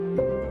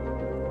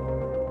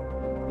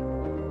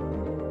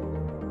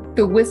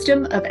The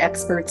wisdom of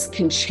experts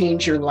can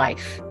change your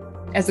life.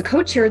 As a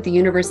coach here at the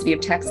University of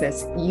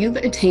Texas, you've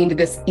attained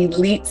this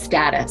elite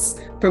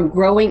status from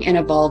growing and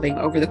evolving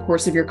over the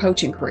course of your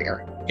coaching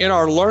career. In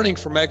our Learning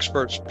from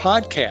Experts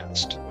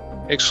podcast,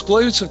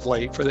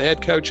 exclusively for the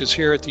head coaches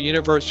here at the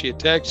University of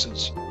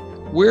Texas,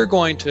 we're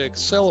going to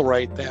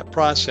accelerate that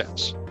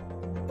process.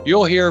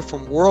 You'll hear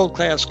from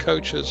world-class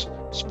coaches,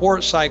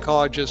 sports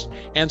psychologists,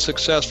 and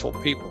successful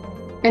people.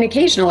 And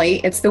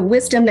occasionally, it's the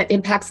wisdom that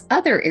impacts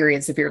other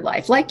areas of your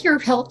life, like your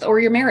health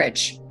or your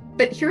marriage.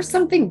 But here's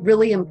something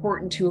really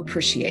important to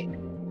appreciate: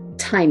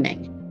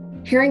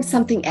 timing. Hearing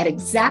something at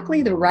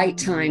exactly the right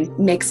time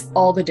makes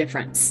all the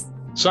difference.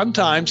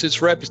 Sometimes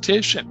it's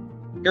repetition,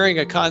 hearing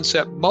a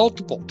concept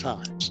multiple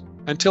times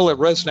until it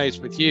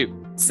resonates with you.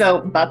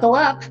 So buckle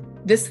up.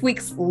 This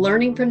week's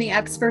Learning from the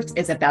Experts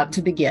is about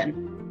to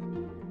begin.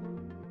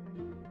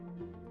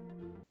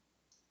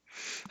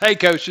 Hey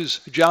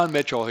coaches, John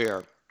Mitchell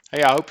here.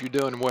 Hey, I hope you're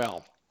doing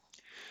well.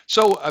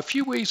 So a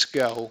few weeks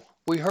ago,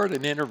 we heard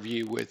an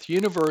interview with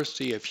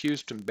University of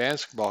Houston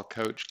basketball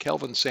coach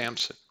Kelvin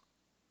Sampson,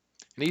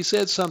 and he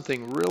said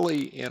something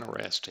really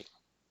interesting.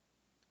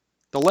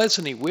 The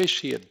lesson he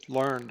wished he had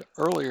learned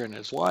earlier in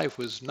his life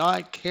was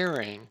not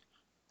caring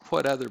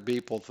what other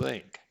people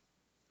think.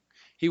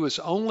 He was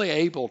only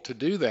able to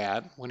do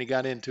that when he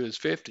got into his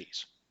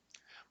 50s.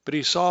 But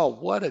he saw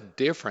what a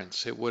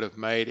difference it would have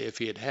made if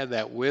he had had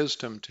that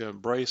wisdom to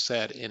embrace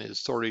that in his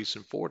 30s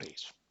and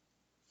 40s.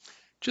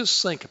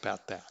 Just think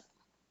about that.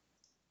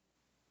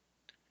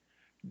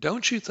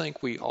 Don't you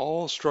think we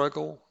all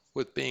struggle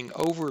with being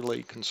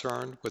overly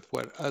concerned with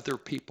what other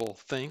people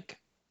think?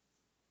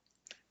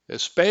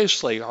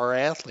 Especially our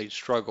athletes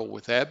struggle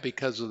with that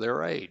because of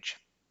their age.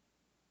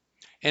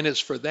 And it's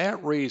for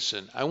that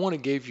reason I want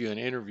to give you an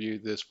interview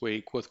this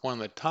week with one of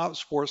the top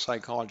sports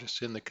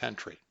psychologists in the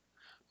country,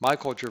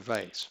 Michael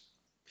Gervais.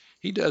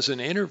 He does an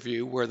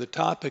interview where the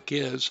topic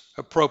is,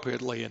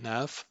 appropriately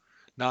enough,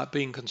 not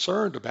being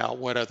concerned about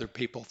what other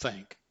people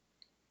think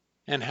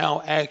and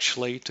how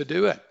actually to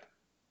do it.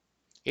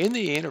 In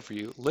the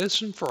interview,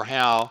 listen for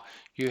how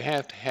you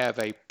have to have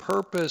a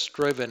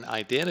purpose-driven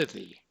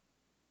identity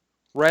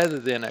rather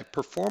than a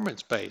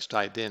performance-based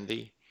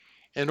identity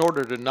in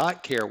order to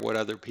not care what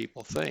other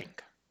people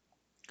think.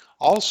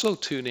 Also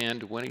tune in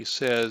to when he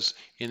says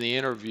in the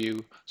interview,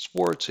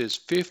 sports is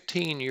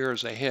 15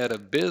 years ahead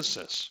of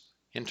business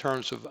in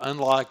terms of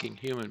unlocking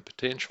human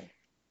potential.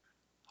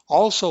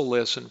 Also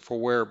listen for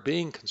where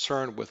being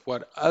concerned with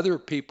what other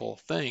people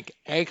think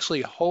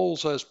actually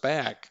holds us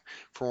back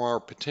from our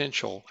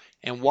potential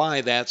and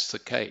why that's the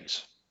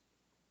case.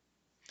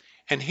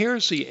 And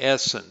here's the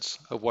essence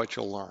of what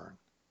you'll learn.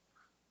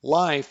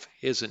 Life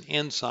is an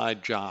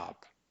inside job.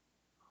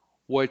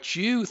 What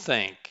you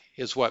think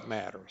is what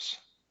matters.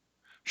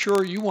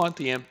 Sure, you want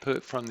the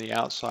input from the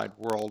outside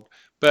world,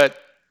 but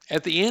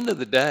at the end of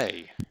the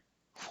day,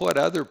 what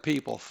other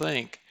people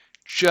think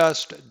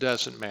just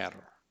doesn't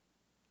matter.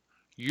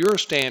 Your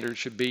standards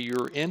should be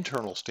your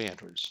internal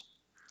standards,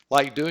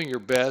 like doing your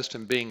best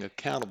and being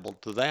accountable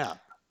to that,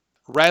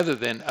 rather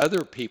than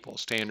other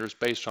people's standards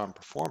based on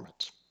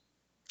performance.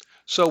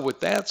 So with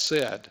that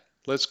said,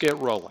 let's get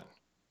rolling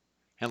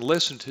and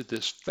listen to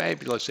this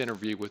fabulous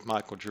interview with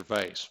Michael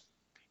Gervais.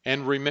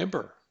 And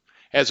remember,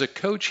 as a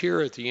coach here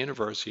at the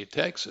University of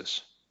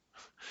Texas,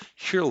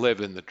 you're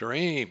living the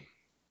dream.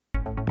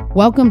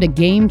 Welcome to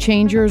Game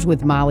Changers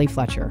with Molly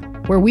Fletcher,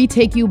 where we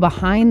take you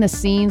behind the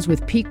scenes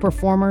with peak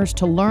performers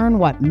to learn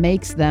what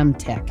makes them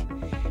tick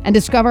and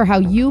discover how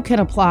you can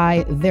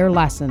apply their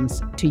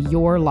lessons to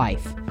your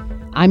life.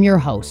 I'm your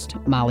host,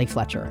 Molly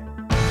Fletcher.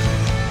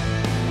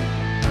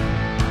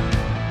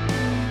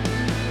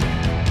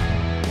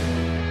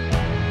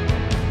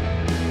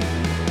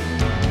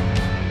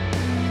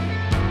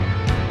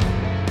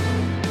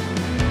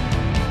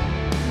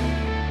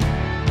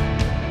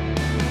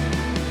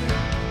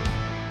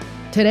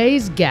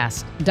 Today's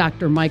guest,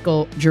 Dr.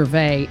 Michael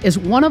Gervais, is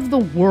one of the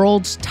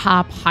world's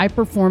top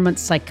high-performance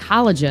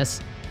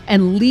psychologists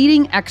and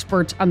leading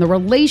experts on the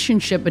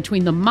relationship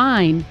between the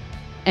mind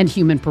and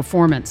human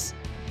performance.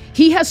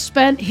 He has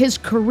spent his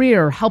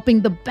career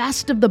helping the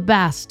best of the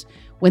best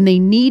when they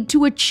need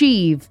to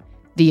achieve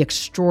the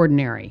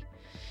extraordinary.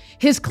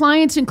 His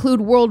clients include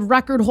world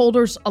record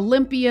holders,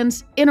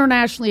 Olympians,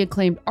 internationally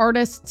acclaimed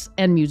artists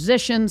and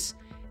musicians,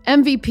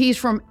 MVPs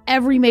from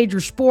every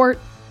major sport,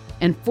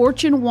 and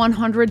Fortune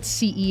 100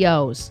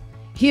 CEOs.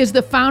 He is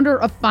the founder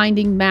of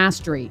Finding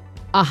Mastery,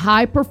 a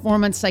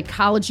high-performance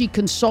psychology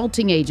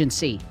consulting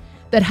agency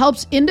that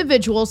helps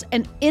individuals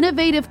and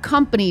innovative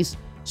companies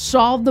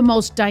solve the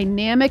most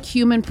dynamic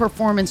human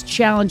performance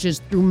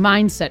challenges through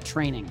mindset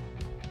training.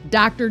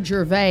 Dr.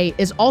 Gervais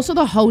is also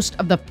the host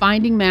of the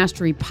Finding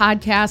Mastery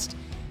podcast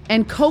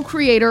and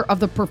co-creator of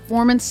the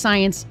Performance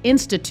Science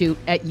Institute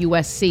at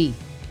USC.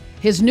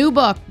 His new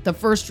book, The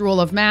First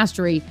Rule of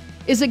Mastery,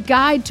 is a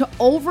guide to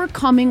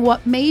overcoming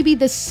what may be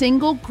the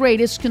single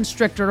greatest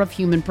constrictor of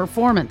human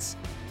performance,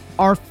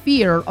 our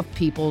fear of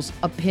people's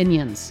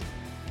opinions.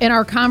 In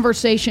our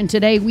conversation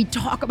today, we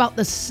talk about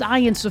the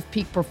science of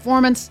peak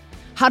performance,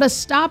 how to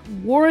stop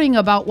worrying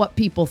about what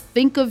people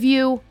think of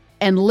you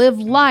and live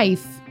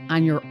life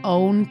on your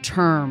own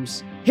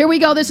terms. Here we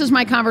go. This is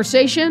my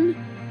conversation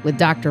with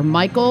Dr.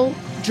 Michael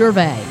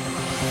Gervais.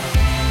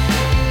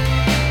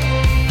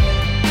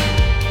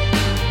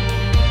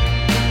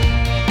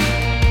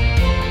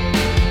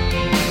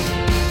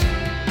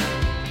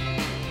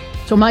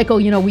 So, Michael,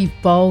 we've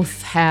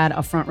both had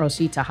a front row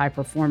seat to high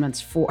performance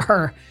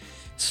for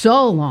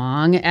so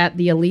long at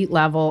the elite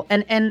level.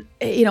 And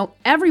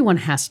everyone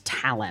has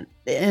talent.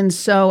 And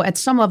so at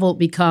some level, it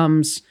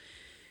becomes,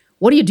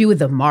 what do you do with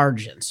the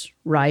margins,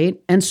 right?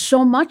 And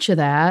so much of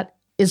that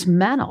is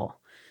mental.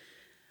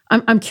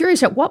 I'm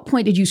curious, at what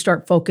point did you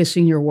start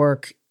focusing your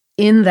work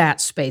in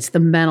that space, the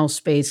mental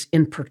space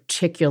in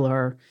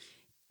particular,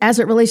 as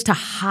it relates to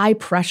high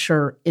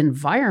pressure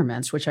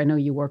environments, which I know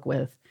you work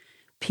with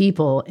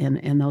people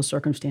in those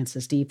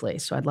circumstances deeply.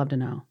 So I'd love to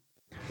know.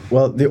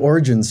 Well, the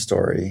origin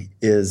story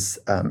is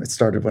it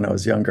started when I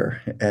was younger,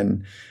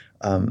 and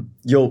I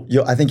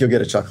think you'll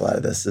get a chuckle out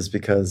of this, is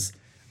because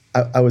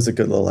I was a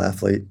good little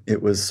athlete.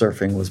 It was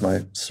surfing was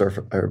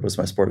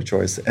my sport of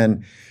choice,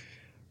 and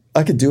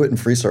I could do it in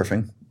free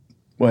surfing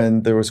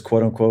when there was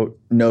quote unquote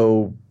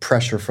no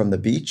pressure from the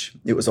beach.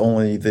 It was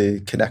only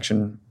the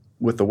connection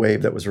with the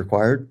wave that was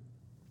required.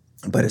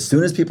 But as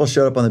soon as people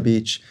showed up on the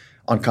beach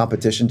on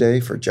competition day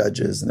for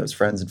judges and those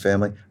friends and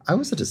family, I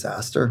was a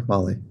disaster,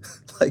 Molly.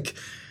 Like,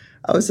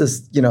 I was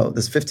this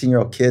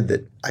 15-year-old kid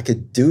that I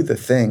could do the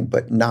thing,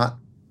 but not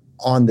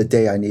on the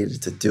day I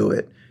needed to do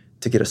it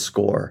to get a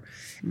score.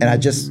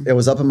 And it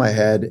was up in my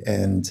head,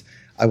 and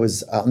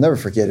I'll never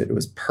forget it. It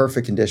was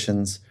perfect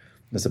conditions.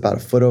 It was about a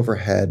foot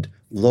overhead,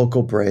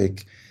 local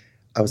break.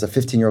 I was a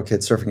 15-year-old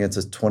kid surfing against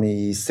a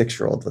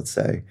 26-year-old, let's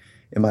say.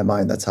 In my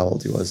mind, that's how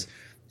old he was.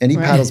 And he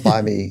paddles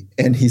by me,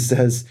 and he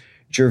says,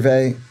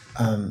 Gervais,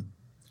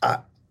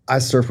 I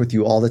surf with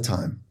you all the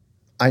time.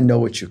 I know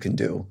what you can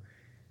do.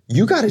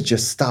 You got to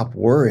just stop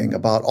worrying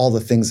about all the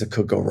things that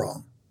could go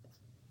wrong.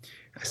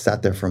 I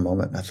sat there for a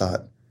moment and I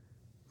thought,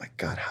 my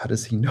God, how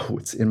does he know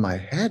what's in my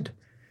head?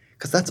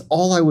 Because that's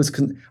all I was.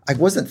 I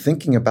wasn't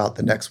thinking about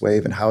the next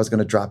wave and how I was going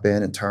to drop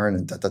in and turn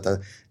and da.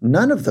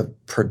 None of the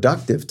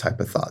productive type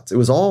of thoughts. It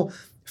was all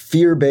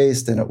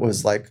fear-based, and it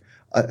was like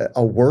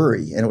a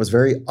worry, and it was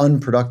very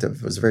unproductive.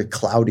 It was a very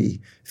cloudy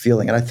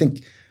feeling. And I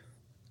think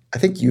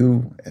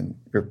you and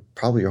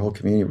probably your whole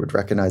community would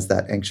recognize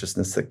that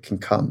anxiousness that can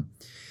come.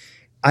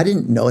 I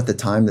didn't know at the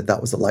time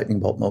that was a lightning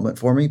bolt moment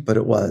for me, but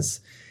it was.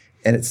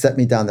 And it set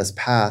me down this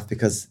path,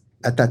 because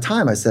at that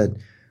time I said,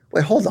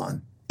 wait, hold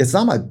on. It's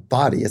not my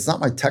body. It's not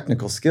my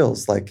technical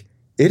skills. Like,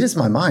 it is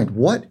my mind.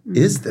 What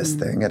is this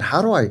thing? And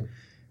how do I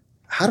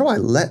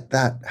let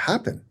that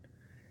happen?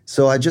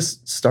 So I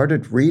just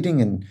started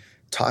reading and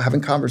having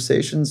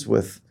conversations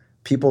with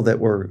people that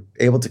were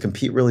able to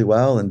compete really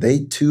well. And they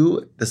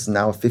too, this is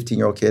now a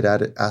 15-year-old kid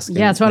at it asking.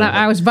 Yeah, that's what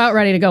I was about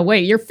ready to go.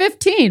 Wait, you're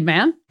 15,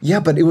 man. Yeah,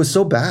 but it was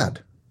so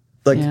bad.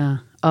 Like, yeah.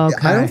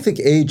 Okay. I don't think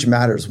age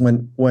matters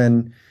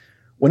when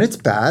it's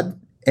bad.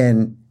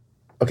 And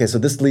okay, so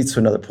this leads to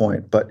another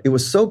point, but it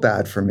was so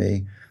bad for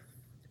me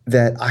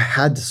that I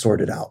had to sort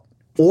it out,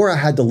 or I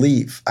had to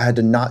leave. I had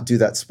to not do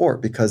that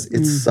sport because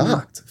it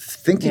sucked.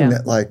 Thinking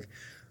that, like,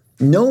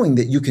 knowing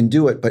that you can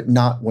do it, but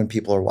not when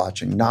people are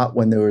watching, not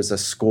when there is a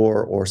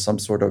score or some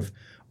sort of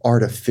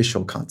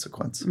artificial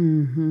consequence.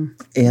 And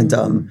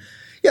so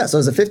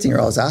as a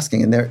 15-year-old, I was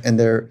asking, and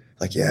they're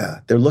like, yeah,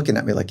 they're looking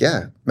at me like,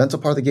 yeah, mental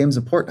part of the game is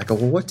important. I go,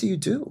 well, what do you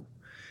do?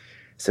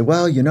 I said,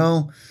 well,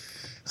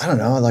 I don't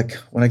know. Like,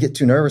 when I get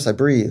too nervous, I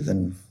breathe,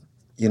 and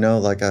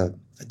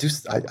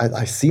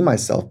I see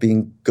myself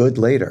being good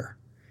later.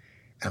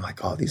 And I'm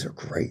like, oh, these are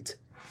great.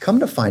 Come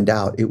to find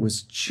out, it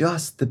was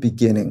just the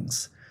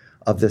beginnings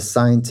of this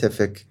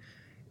scientific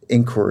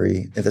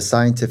inquiry, the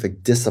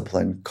scientific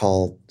discipline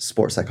called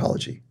sports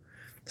psychology.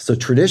 So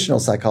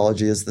traditional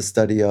psychology is the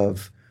study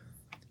of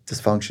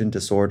dysfunction,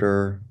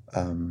 disorder,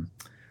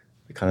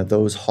 kind of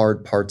those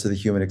hard parts of the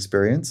human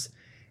experience.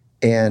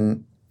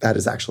 And that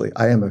is actually,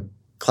 I am a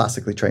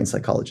classically trained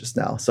psychologist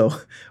now. So,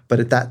 but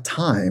at that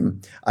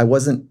time, I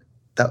wasn't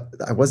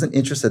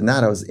interested in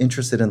that. I was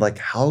interested in, like,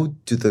 how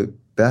do the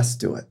best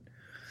do it?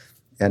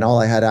 And all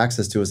I had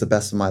access to was the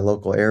best in my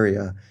local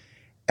area.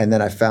 And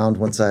then I found,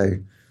 once I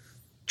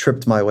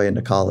tripped my way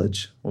into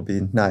college, will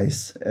be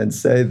nice, and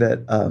say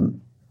that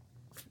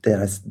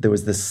there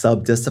was this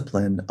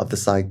sub-discipline of the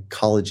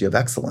psychology of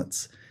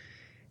excellence.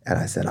 And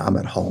I said, I'm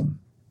at home.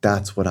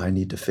 That's what I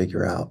need to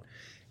figure out.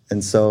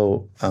 And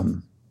so,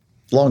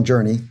 long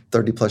journey,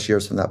 30 plus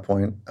years from that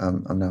point,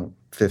 I'm now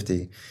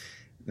 50,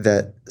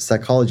 that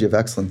psychology of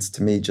excellence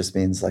to me just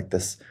means like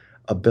this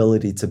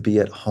ability to be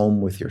at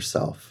home with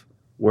yourself,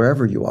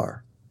 wherever you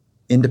are,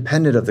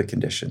 independent of the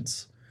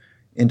conditions,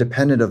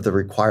 independent of the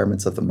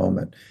requirements of the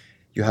moment.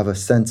 You have a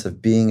sense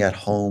of being at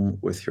home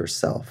with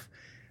yourself.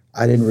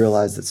 I didn't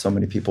realize that so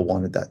many people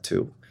wanted that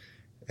too.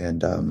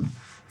 And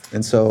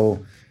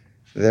so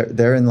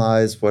therein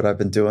lies what I've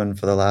been doing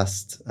for the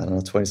last,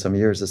 20 some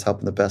years, is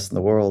helping the best in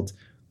the world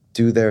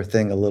do their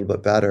thing a little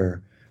bit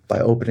better by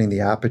opening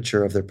the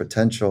aperture of their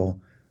potential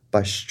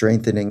by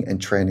strengthening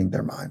and training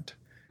their mind.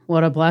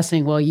 What a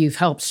blessing. Well, you've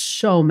helped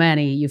so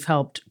many. You've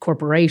helped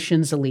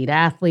corporations, elite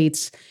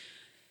athletes.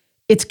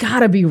 It's got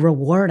to be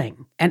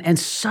rewarding and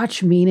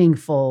such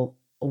meaningful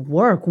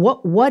work.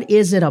 What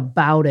is it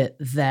about it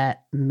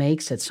that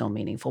makes it so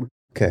meaningful?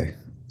 Okay.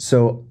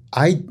 So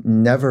I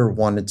never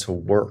wanted to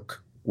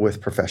work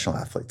with professional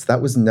athletes.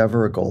 That was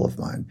never a goal of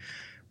mine.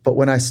 But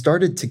when I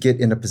started to get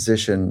in a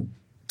position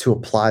to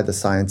apply the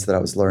science that I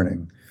was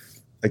learning,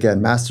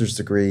 again, master's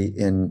degree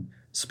in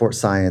sports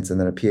science and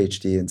then a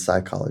PhD in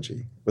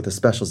psychology with a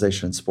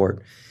specialization in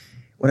sport.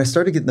 When I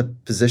started getting in the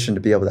position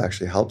to be able to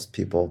actually help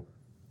people,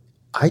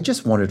 I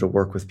just wanted to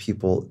work with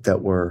people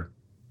that were,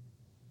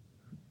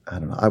 I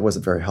don't know, I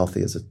wasn't very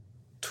healthy as a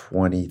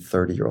 20,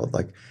 30-year-old,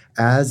 like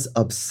as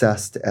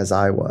obsessed as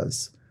I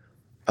was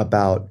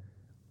about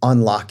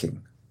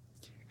unlocking.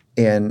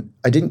 And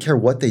I didn't care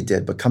what they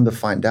did, but come to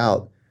find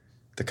out,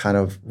 the kind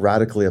of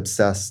radically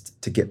obsessed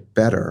to get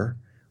better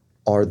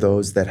are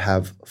those that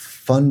have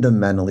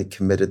fundamentally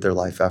committed their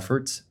life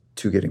efforts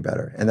to getting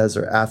better. And those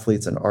are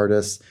athletes and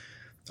artists,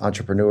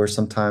 entrepreneurs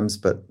sometimes,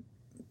 but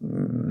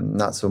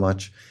not so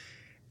much.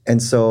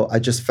 And so I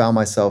just found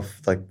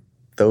myself like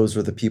those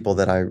were the people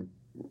that I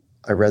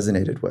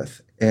resonated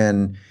with.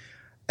 And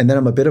then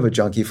I'm a bit of a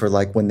junkie for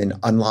like when the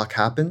unlock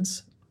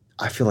happens,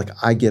 I feel like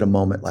I get a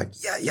moment like,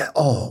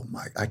 oh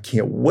my, I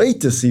can't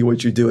wait to see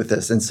what you do with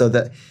this. And so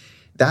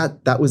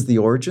that was the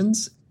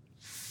origins.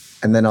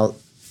 And then I'll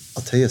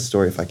tell you a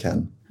story if I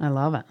can. I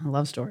love it. I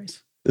love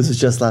stories. This was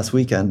just last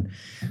weekend.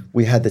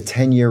 We had the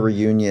 10-year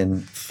reunion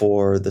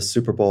for the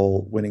Super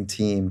Bowl winning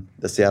team,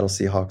 the Seattle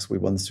Seahawks. We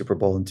won the Super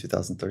Bowl in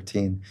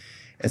 2013.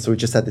 And so we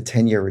just had the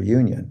 10-year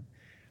reunion.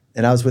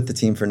 And I was with the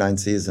team for 9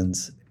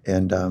 seasons.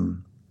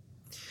 And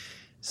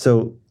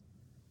so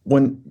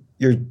when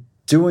you're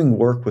doing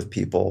work with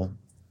people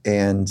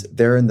and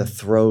they're in the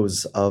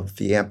throes of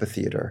the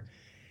amphitheater,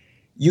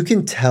 you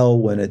can tell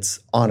when it's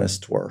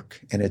honest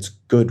work and it's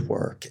good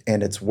work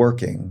and it's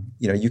working.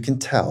 You know, you can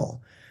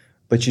tell,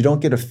 but you don't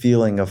get a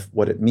feeling of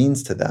what it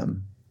means to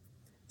them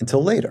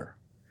until later.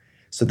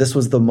 So this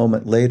was the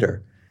moment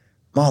later.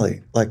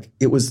 Molly, like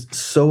it was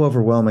so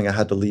overwhelming. I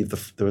had to leave.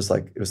 It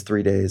was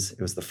 3 days.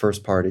 It was the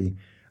first party.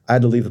 I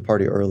had to leave the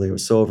party early. It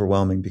was so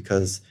overwhelming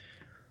because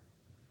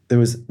there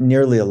was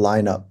nearly a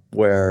lineup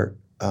where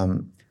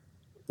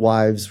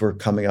wives were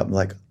coming up and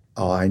like,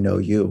 oh, I know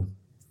you.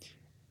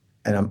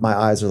 And my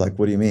eyes are like,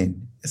 what do you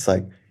mean? It's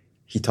like,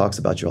 he talks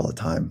about you all the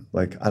time.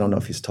 Like, I don't know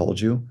if he's told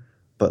you,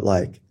 but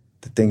like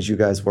the things you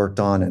guys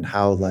worked on and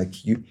how like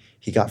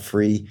he got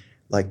free.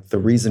 Like the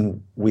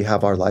reason we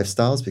have our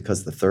lifestyles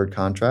because the third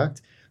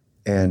contract,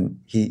 and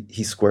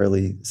he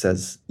squarely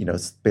says, you know,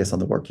 it's based on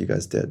the work you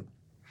guys did.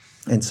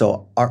 And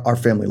so our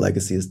family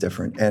legacy is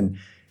different.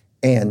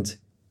 And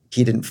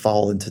he didn't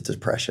fall into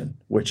depression,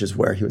 which is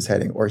where he was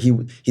heading, or he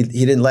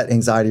didn't let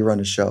anxiety run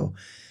his show.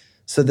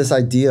 So this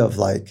idea of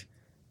like,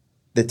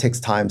 it takes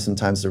time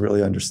sometimes to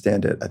really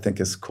understand it, I think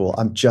is cool.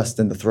 I'm just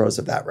in the throes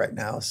of that right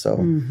now. So,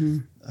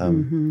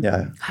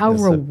 yeah. How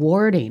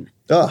rewarding.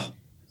 Oh.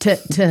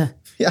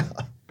 Yeah.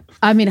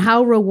 I mean,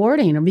 how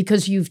rewarding,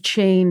 because you've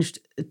changed,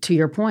 to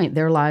your point,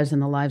 their lives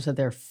and the lives of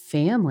their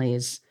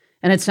families.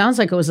 And it sounds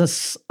like it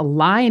was a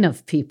line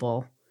of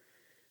people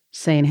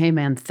saying, hey,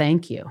 man,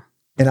 thank you.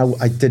 And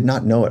I did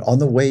not know it. On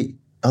the way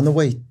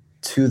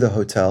to the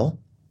hotel,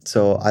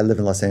 so I live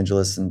in Los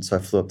Angeles, and so I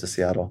flew up to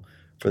Seattle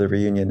for the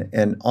reunion.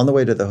 And on the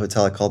way to the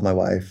hotel, I called my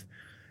wife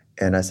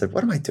and I said,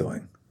 what am I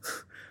doing?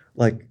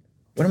 Like,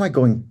 what am I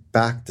going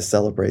back to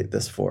celebrate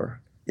this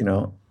for? You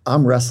know,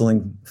 I'm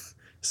wrestling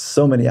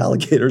so many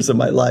alligators in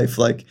my life.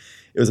 Like,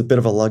 it was a bit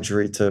of a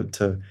luxury to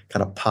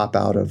kind of pop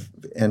out of.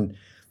 And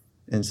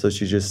so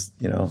she just,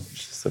 you know,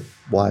 she's a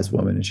wise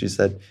woman. And she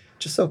said,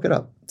 just soak it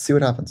up, see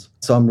what happens.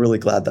 So I'm really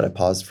glad that I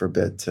paused for a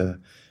bit to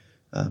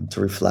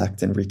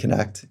reflect and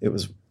reconnect.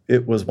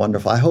 It was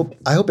wonderful. I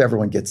hope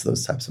everyone gets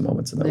those types of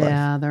moments in their life.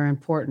 Yeah, they're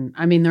important.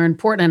 I mean, they're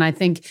important. And I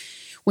think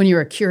when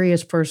you're a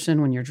curious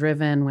person, when you're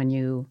driven, when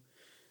you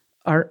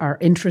are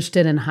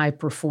interested in high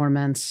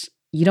performance,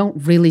 you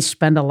don't really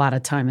spend a lot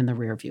of time in the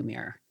rearview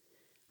mirror,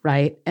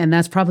 right? And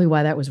that's probably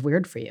why that was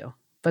weird for you,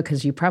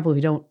 because you probably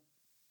don't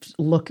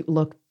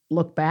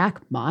look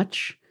back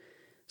much.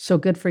 So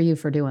good for you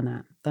for doing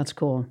that. That's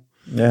cool.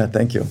 Yeah,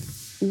 thank you.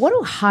 What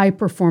do high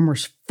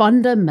performers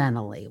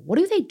fundamentally, what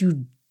do they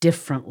do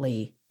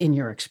differently in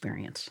your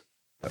experience?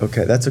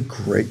 Okay, that's a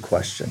great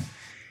question.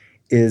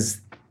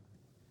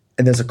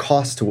 And there's a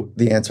cost to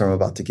the answer I'm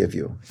about to give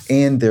you.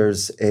 And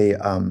there's a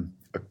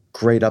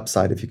great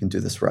upside if you can do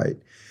this right.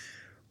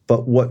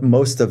 But what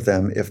most of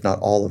them, if not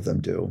all of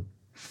them, do,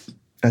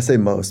 I say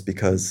most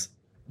because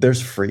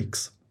there's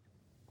freaks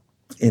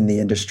in the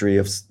industry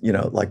of, you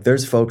know, like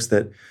there's folks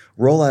that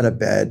roll out of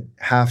bed,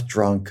 half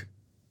drunk,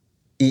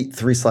 eat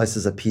 3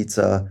 slices of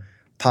pizza,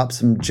 pop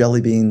some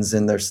jelly beans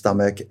in their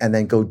stomach, and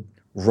then go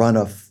run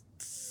a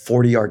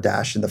 40-yard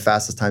dash in the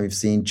fastest time you've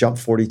seen, jump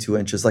 42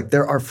 inches. Like,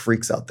 there are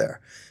freaks out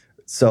there.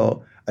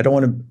 So I don't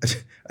want to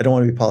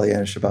be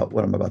Pollyannish about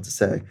what I'm about to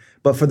say,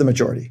 but for the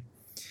majority,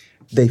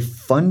 they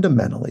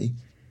fundamentally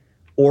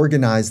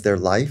organize their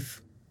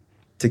life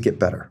to get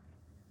better.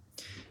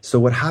 So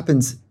what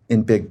happens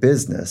in big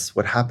business,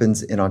 what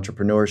happens in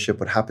entrepreneurship,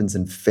 what happens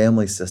in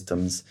family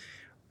systems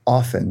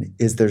often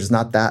is there's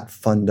not that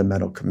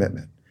fundamental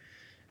commitment.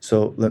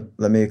 So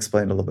let me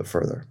explain a little bit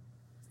further.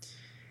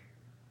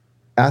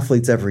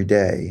 Athletes every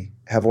day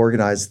have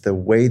organized the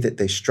way that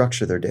they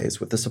structure their days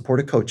with the support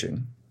of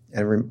coaching.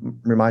 And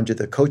remind you,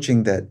 the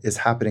coaching that is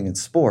happening in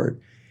sport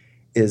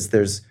is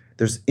there's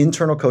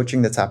internal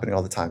coaching that's happening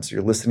all the time. So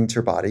you're listening to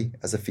your body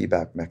as a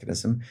feedback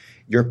mechanism.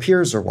 Your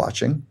peers are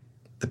watching.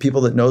 The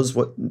people that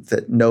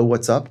know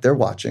what's up, they're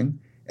watching,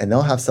 and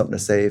they'll have something to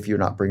say if you're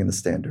not bringing the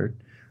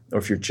standard or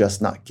if you're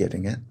just not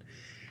getting it.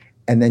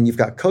 And then you've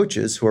got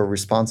coaches who are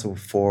responsible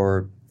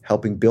for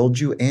helping build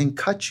you and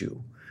cut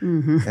you,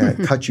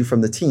 cut you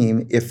from the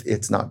team if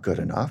it's not good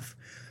enough.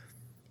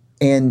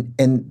 And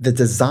the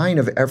design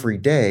of every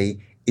day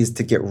is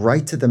to get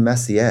right to the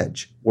messy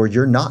edge where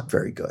you're not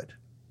very good.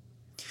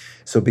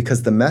 So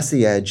because the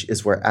messy edge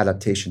is where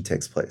adaptation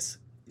takes place.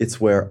 It's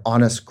where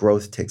honest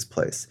growth takes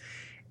place.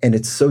 And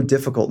it's so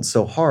difficult and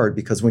so hard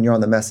because when you're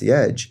on the messy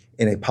edge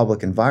in a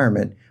public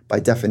environment,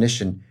 by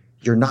definition,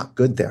 you're not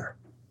good there.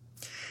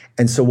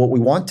 And so what we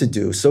want to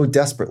do so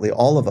desperately,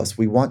 all of us,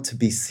 we want to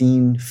be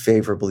seen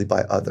favorably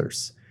by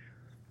others.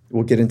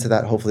 We'll get into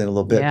that hopefully in a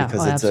little bit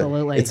because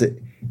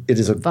it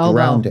is a FOMO.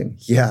 grounding.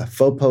 Yeah,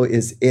 FOPO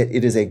is it.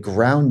 It is a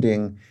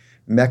grounding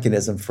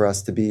mechanism for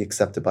us to be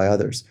accepted by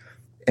others.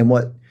 And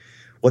what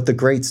the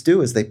greats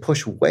do is they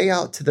push way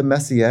out to the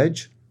messy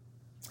edge.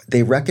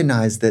 They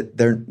recognize that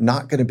they're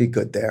not going to be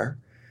good there,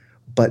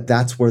 but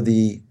that's where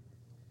the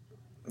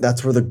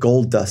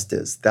gold dust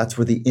is. That's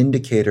where the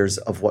indicators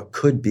of what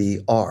could be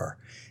are.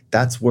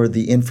 That's where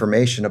the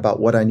information about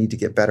what I need to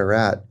get better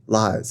at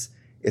lies.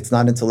 It's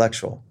not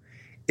intellectual.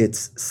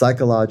 It's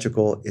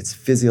psychological, it's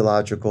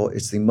physiological,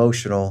 it's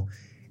emotional,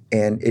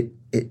 and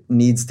it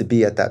needs to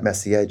be at that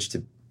messy edge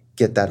to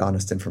get that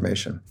honest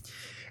information.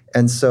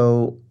 And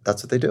so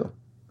that's what they do.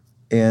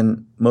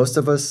 And most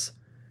of us,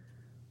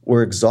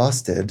 we're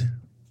exhausted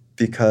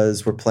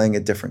because we're playing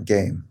a different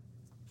game.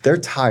 They're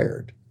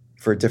tired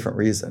for a different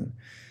reason.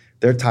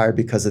 They're tired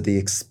because of the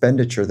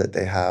expenditure that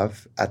they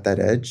have at that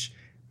edge.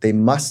 They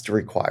must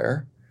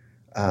require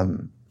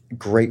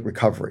great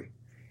recovery.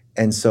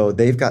 And so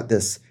they've got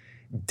this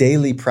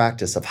daily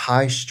practice of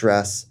high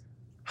stress,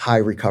 high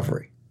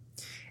recovery.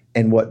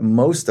 And what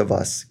most of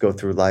us go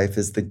through life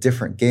is the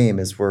different game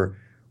is we're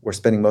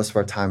spending most of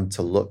our time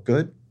to look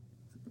good.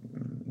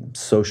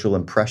 Social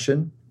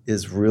impression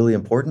is really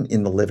important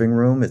in the living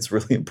room. It's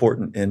really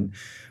important in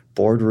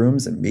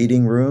boardrooms and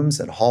meeting rooms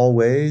and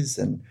hallways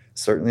and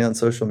certainly on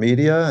social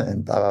media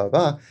and blah, blah,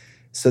 blah.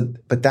 So,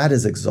 but that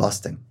is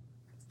exhausting.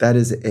 That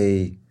is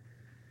a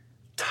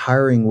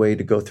tiring way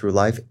to go through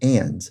life,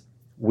 and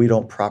we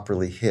don't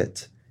properly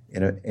hit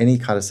in any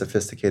kind of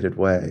sophisticated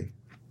way,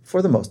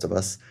 for the most of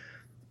us,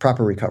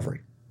 proper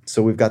recovery.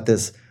 So we've got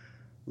this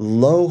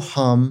low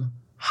hum,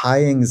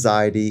 high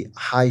anxiety,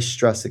 high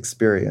stress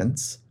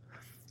experience,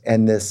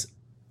 and this,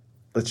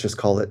 let's just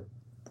call it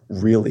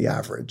really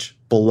average,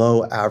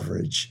 below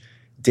average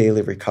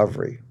daily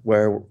recovery,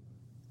 where,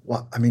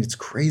 well, I mean, it's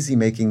crazy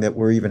making that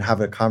we're even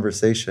having a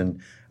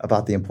conversation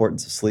about the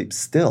importance of sleep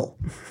still.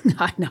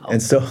 I know.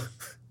 And so,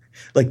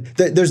 like,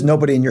 there's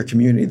nobody in your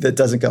community that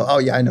doesn't go, oh,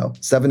 yeah, I know,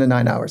 7 to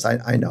 9 hours,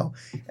 I know.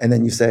 And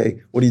then you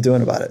say, what are you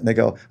doing about it? And they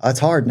go, oh, it's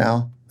hard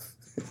now.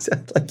 It's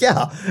like,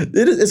 yeah,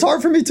 it's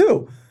hard for me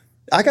too.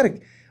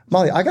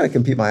 Molly, I got to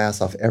compete my ass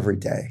off every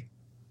day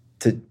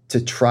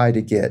to try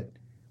to get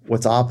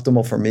what's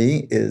optimal for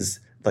me is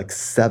like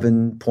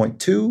 7.2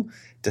 to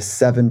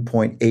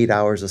 7.8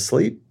 hours of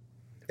sleep.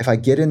 If I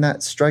get in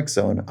that strike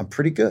zone, I'm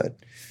pretty good.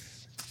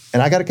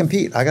 And I got to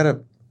compete. I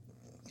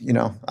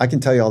can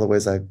tell you all the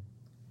ways I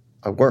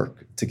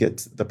work to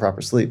get the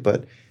proper sleep,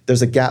 but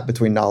there's a gap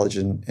between knowledge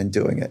and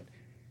doing it.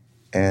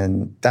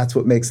 And that's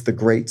what makes the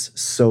greats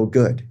so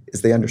good,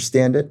 is they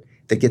understand it,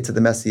 they get to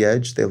the messy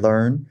edge, they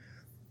learn.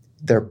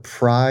 Their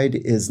pride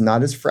is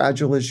not as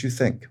fragile as you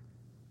think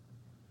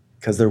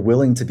because they're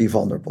willing to be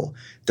vulnerable.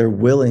 They're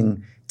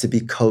willing to be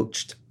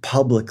coached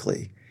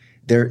publicly.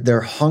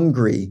 They're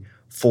hungry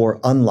for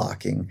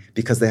unlocking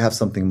because they have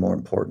something more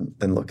important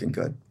than looking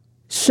good.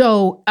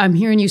 So I'm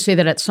hearing you say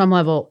that at some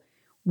level,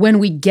 when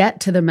we get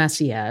to the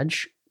messy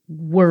edge,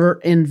 we're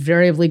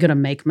invariably going to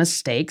make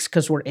mistakes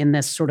because we're in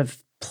this sort of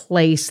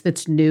place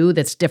that's new,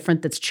 that's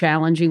different, that's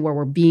challenging, where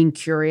we're being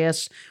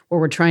curious,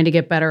 where we're trying to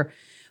get better.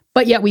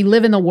 But yet we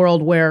live in the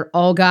world where,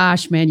 oh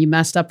gosh, man, you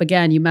messed up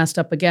again,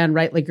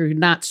 right? Like you're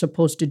not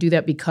supposed to do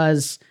that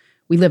because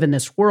we live in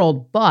this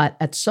world. But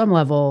at some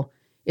level,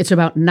 it's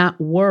about not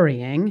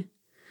worrying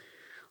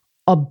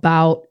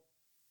about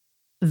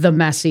the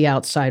messy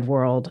outside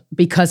world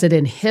because it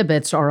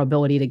inhibits our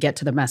ability to get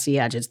to the messy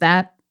edge. Is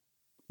that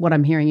what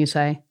I'm hearing you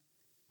say?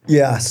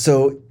 Yeah.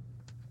 So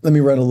let me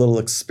run a little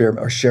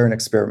experiment or share an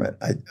experiment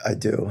I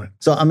do.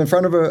 So I'm in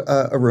front of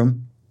a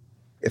room.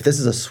 If this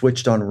is a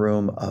switched on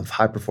room of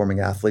high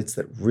performing athletes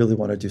that really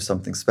want to do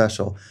something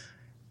special,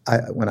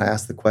 when I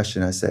ask the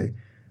question, I say,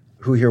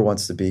 who here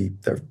wants to be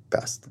their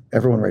best?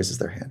 Everyone raises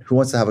their hand. Who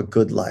wants to have a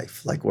good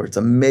life, like where it's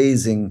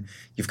amazing,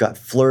 you've got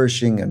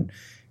flourishing and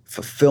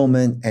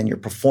fulfillment, and you're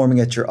performing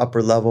at your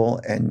upper level,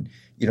 and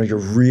you're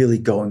really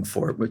going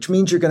for it, which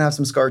means you're going to have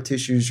some scar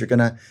tissues. You're going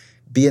to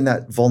be in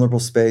that vulnerable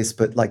space,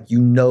 but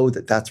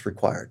that that's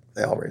required.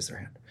 They all raise their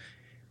hand.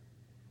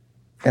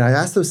 And I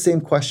asked those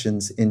same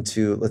questions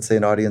into, let's say,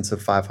 an audience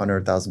of 500,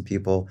 1,000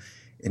 people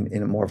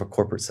in more of a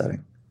corporate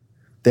setting.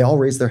 They all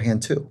raised their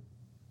hand too.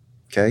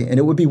 Okay. And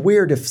it would be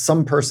weird if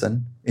some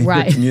person in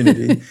your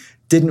community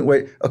didn't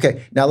wait.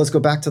 Okay. Now let's go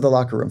back to the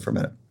locker room for a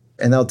minute.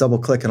 And they'll double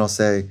click and I'll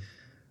say,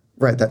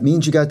 right, that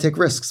means you got to take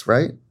risks,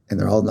 right? And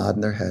they're all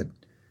nodding their head.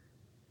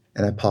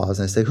 And I pause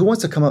and I say, who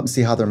wants to come up and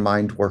see how their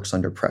mind works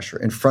under pressure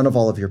in front of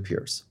all of your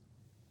peers?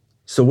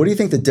 So what do you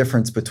think the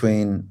difference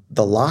between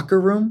the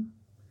locker room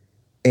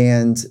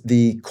and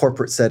the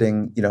corporate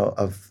setting,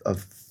 of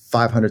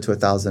 500 to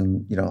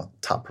 1,000,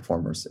 top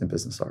performers in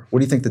business are? What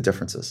do you think the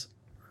difference is?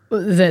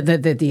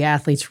 The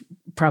athletes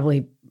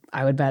probably,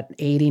 I would bet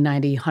 80,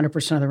 90,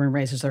 100% of the room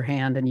raises their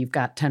hand, and you've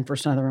got 10%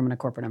 of the room in a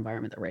corporate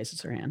environment that raises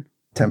their hand.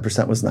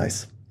 10% was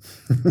nice.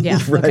 Yeah.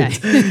 Right.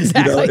 Okay.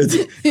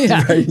 Exactly.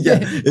 Right. Yeah.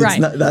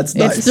 That's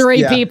nice. It's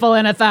 3 people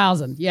in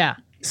 1,000. Yeah.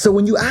 So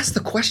when you ask the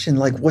question,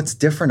 what's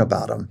different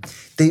about them?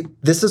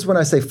 This is when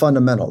I say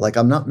fundamental.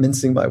 I'm not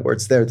mincing my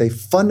words there. They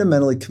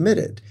fundamentally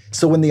committed.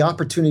 So when the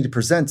opportunity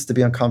presents to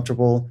be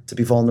uncomfortable, to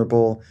be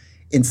vulnerable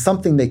in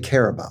something they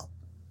care about,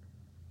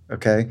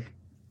 okay,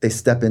 they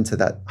step into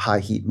that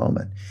high heat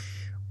moment.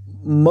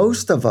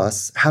 Most of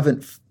us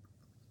haven't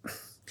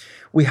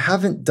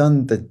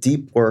done the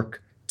deep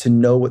work to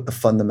know what the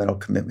fundamental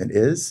commitment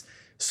is.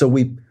 So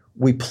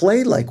we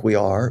play like we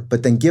are,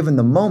 but then given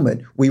the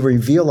moment, we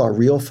reveal our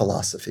real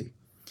philosophy.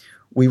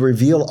 We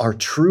reveal our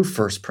true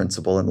first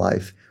principle in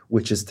life,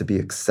 which is to be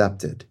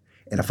accepted.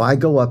 And if I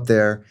go up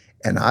there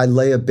and I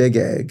lay a big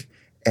egg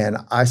and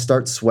I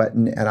start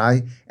sweating and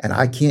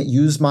I can't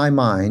use my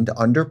mind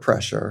under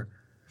pressure,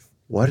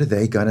 what are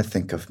they going to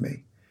think of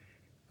me?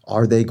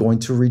 Are they going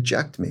to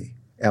reject me?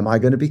 Am I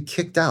going to be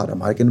kicked out?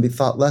 Am I going to be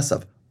thought less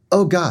of?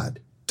 Oh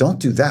God, don't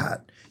do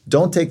that.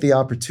 Don't take the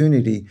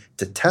opportunity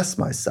to test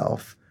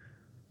myself,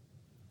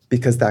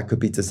 because that could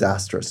be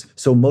disastrous.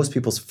 So most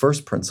people's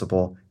first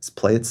principle is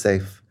play it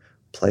safe,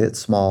 play it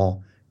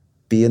small,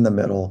 be in the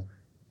middle,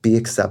 be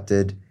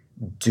accepted,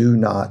 do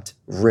not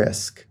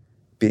risk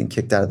being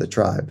kicked out of the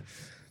tribe.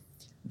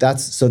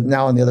 So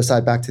now on the other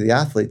side, back to the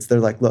athletes, they're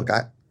like, look,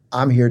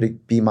 I'm here to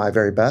be my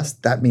very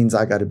best. That means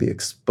I got to be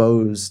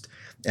exposed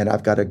and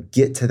I've got to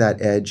get to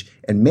that edge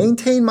and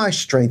maintain my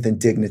strength and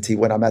dignity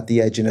when I'm at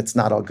the edge and it's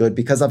not all good,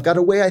 because I've got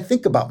a way I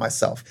think about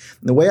myself.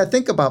 And the way I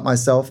think about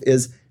myself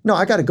is, no,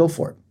 I got to go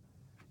for it.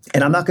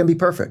 And I'm not going to be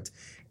perfect.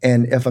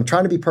 And if I'm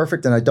trying to be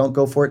perfect and I don't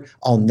go for it,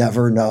 I'll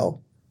never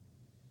know.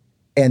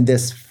 And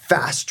this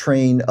fast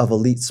train of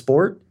elite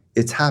sport,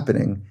 it's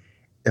happening.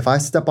 If I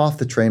step off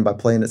the train by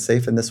playing it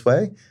safe in this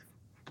way,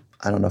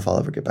 I don't know if I'll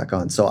ever get back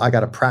on. So I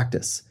got to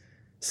practice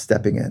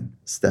stepping in,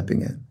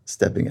 stepping in,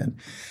 stepping in.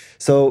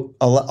 So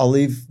I'll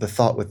leave the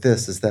thought with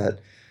this, is that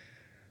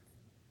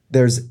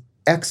there's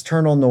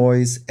external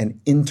noise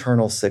and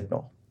internal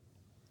signal.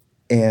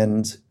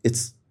 And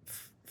it's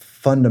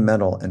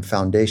fundamental and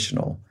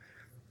foundational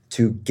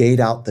to gate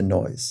out the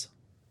noise.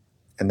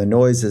 And the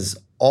noise is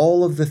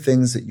all of the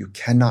things that you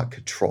cannot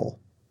control,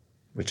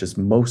 which is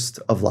most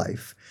of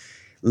life.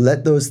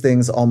 Let those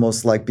things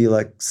almost be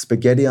like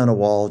spaghetti on a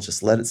wall,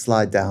 just let it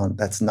slide down.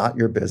 That's not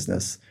your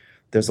business.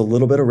 There's a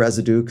little bit of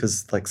residue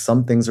because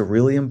some things are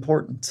really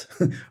important,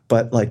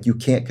 but you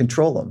can't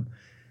control them.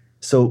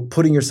 So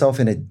putting yourself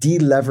in a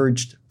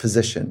deleveraged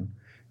position,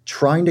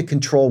 trying to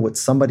control what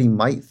somebody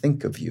might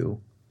think of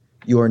you,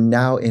 you are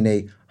now in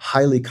a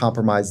highly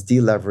compromised,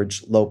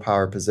 deleveraged, low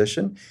power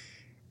position.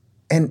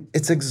 And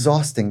it's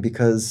exhausting,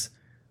 because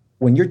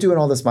when you're doing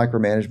all this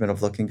micromanagement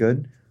of looking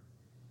good,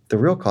 the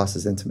real cost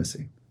is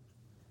intimacy.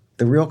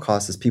 The real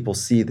cost is people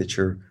see that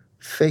you're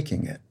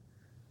faking it.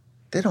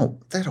 They don't,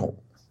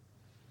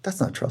 that's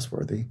not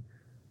trustworthy.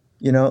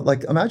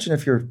 Imagine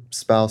if your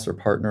spouse or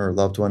partner or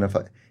loved one,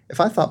 if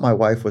I thought my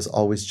wife was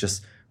always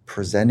just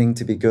presenting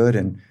to be good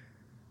and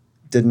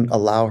didn't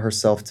allow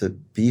herself to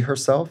be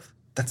herself,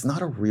 that's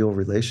not a real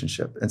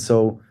relationship. And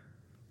so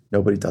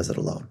nobody does it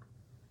alone.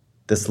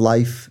 This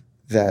life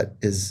that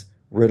is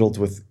riddled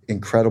with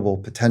incredible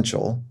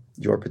potential,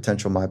 your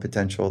potential, my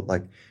potential,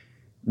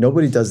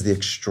 nobody does the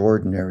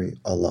extraordinary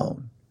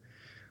alone.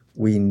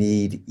 We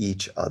need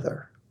each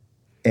other.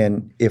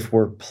 And if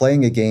we're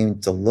playing a game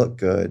to look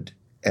good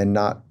and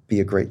not be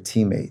a great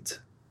teammate,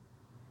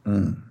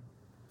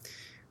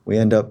 we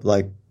end up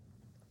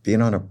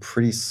being on a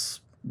pretty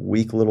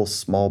weak little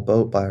small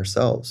boat by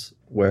ourselves.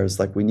 Whereas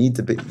you need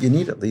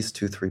at least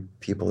 2-3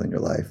 people in your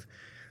life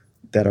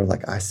that are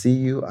I see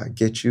you, I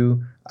get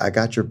you, I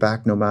got your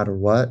back no matter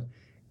what.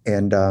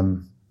 And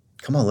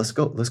come on, let's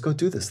go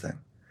do this thing.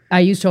 I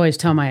used to always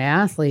tell my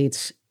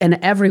athletes, and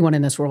everyone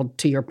in this world,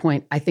 to your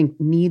point, I think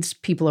needs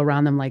people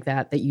around them like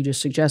that you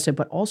just suggested,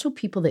 but also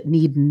people that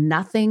need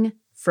nothing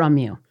from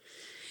you.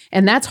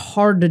 And that's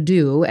hard to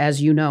do,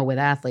 as you know, with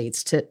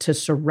athletes, to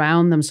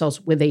surround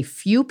themselves with a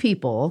few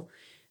people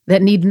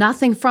that need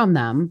nothing from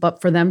them,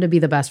 but for them to be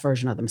the best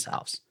version of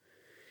themselves.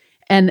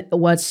 And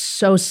what's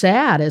so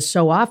sad is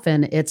so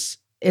often it's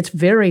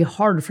very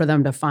hard for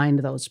them to find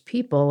those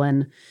people.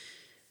 And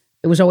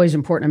it was always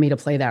important to me to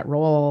play that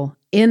role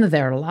in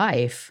their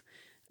life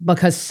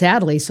because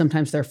sadly,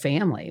 sometimes their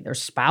family, their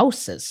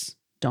spouses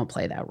don't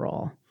play that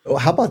role. Well,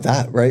 how about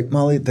that, right,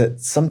 Molly?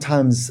 That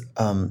sometimes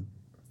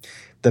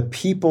the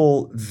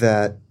people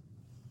that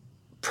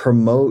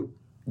promote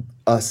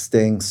us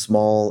staying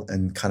small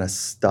and kind of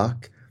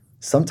stuck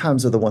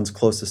sometimes are the ones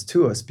closest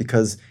to us,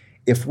 because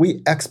if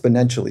we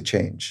exponentially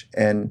change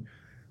and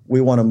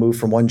we want to move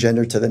from one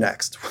gender to the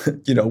next,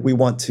 we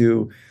want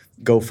to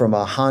go from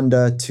a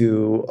Honda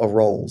to a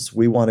Rolls.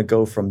 We want to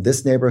go from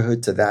this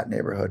neighborhood to that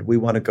neighborhood. We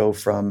want to go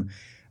from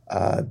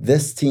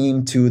this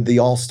team to the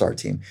all-star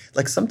team.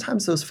 Like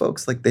sometimes those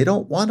folks, like they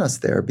don't want us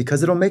there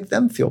because it'll make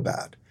them feel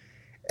bad.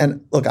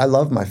 And look, I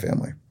love my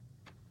family.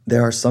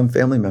 There are some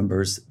family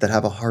members that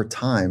have a hard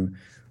time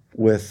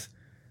with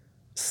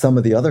some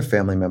of the other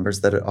family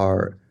members that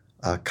are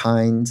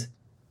kind,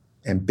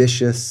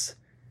 ambitious,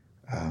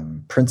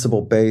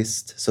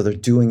 principle-based. So they're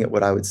doing it,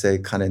 what I would say,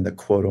 kind of in the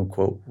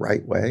quote-unquote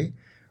right way.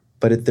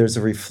 But there's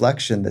a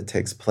reflection that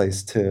takes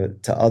place to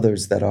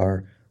others that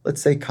are,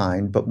 let's say,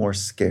 kind, but more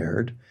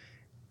scared.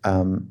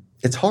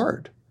 It's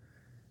hard.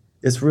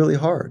 It's really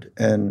hard.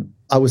 And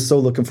I was so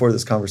looking forward to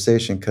this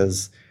conversation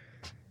because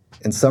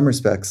in some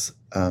respects,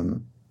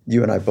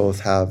 you and I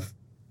both have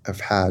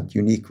had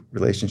unique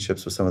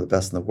relationships with some of the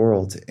best in the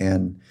world,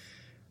 and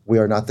we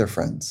are not their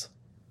friends.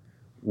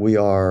 We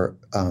are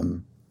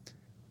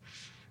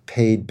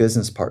paid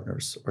business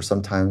partners, or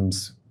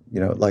sometimes,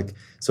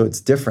 so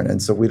it's different.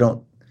 And so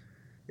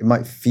it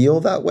might feel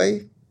that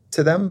way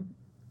to them,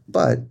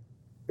 but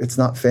it's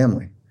not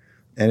family.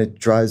 And it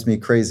drives me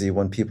crazy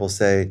when people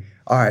say,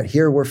 all right,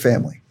 here we're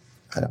family.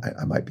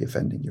 I might be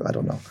offending you. I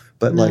don't know.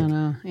 But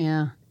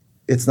yeah.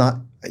 It's not,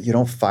 you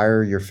don't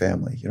fire your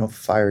family. You don't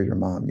fire your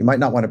mom. You might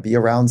not want to be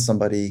around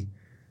somebody,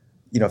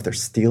 if they're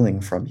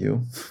stealing from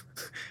you,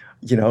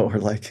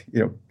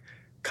 or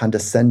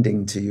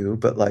condescending to you,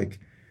 but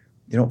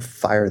you don't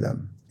fire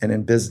them. And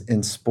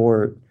in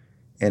sport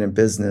and in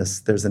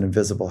business, there's an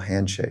invisible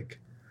handshake.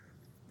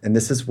 And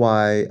this is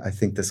why I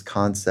think this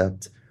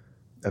concept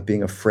of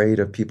being afraid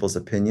of people's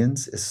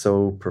opinions is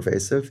so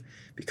pervasive,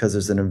 because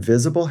there's an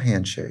invisible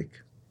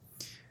handshake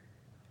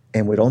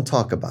and we don't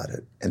talk about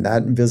it. And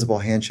that invisible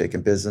handshake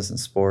in business and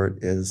sport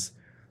is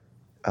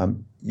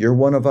you're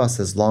one of us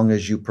as long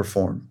as you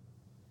perform.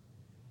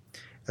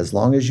 As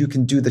long as you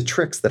can do the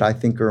tricks that I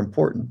think are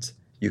important,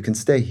 you can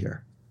stay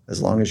here.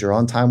 As long as you're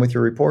on time with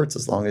your reports,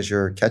 as long as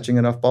you're catching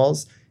enough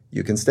balls,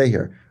 you can stay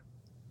here.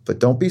 But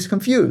don't be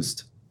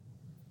confused.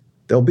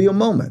 There'll be a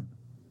moment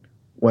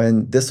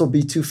when this will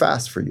be too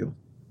fast for you.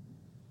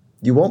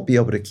 You won't be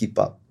able to keep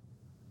up.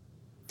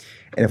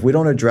 And if we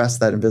don't address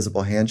that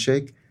invisible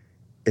handshake,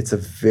 it's a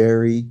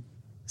very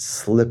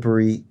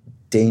slippery,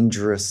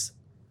 dangerous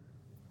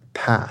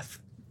path.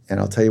 And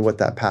I'll tell you what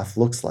that path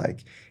looks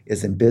like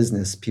is in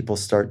business, people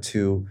start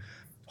to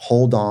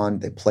hold on,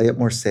 they play it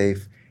more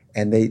safe,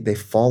 and they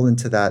fall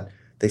into that,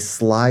 they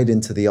slide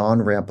into the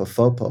on-ramp of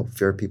FOPO,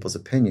 fear of people's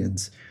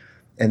opinions,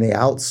 and they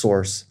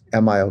outsource,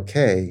 am I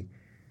okay,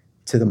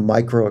 to the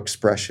micro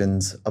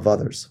expressions of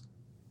others.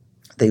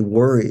 They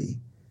worry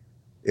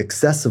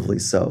excessively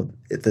so.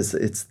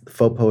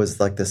 FOPO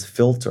is like this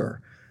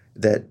filter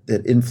that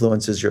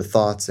influences your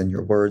thoughts and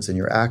your words and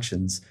your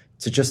actions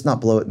to just not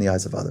blow it in the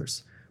eyes of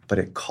others. But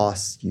it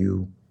costs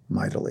you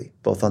mightily,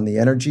 both on the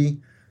energy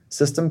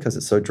system, because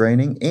it's so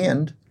draining,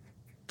 and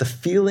the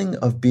feeling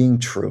of being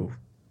true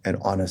and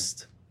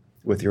honest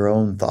with your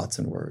own thoughts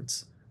and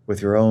words,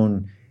 with your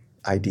own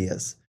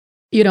ideas.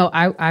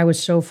 I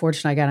was so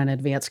fortunate I got an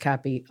advanced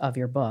copy of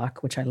your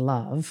book, which I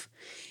love.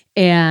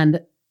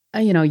 And,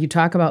 you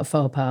talk about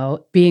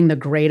FOPO being the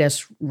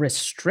greatest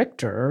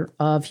restrictor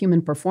of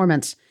human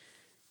performance.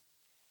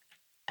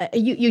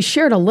 You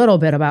shared a little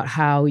bit about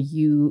how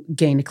you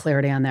gained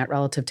clarity on that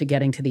relative to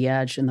getting to the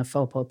edge in the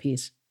FOPO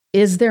piece.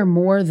 Is there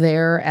more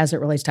there as it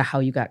relates to how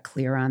you got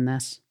clear on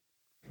this?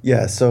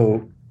 Yeah,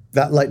 so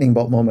that lightning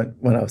bolt moment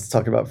when I was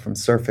talking about from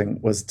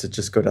surfing was to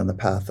just go down the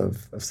path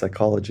of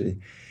psychology.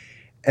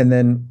 And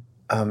then,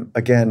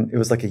 again, it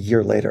was like a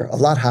year later. A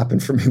lot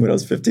happened for me when I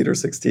was 15 or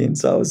 16.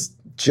 So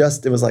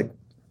it was like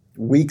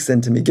weeks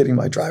into me getting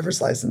my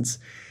driver's license.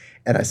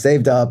 And I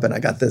saved up and I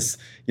got this,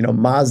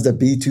 Mazda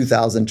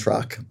B2000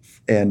 truck.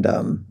 And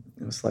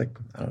it was like,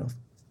 I don't know,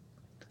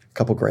 a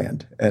couple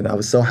grand. And I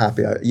was so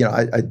happy. I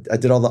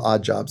did all the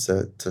odd jobs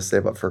to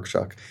save up for a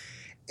truck.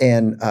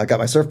 And I got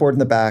my surfboard in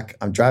the back.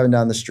 I'm driving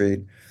down the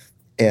street.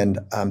 And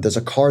there's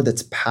a car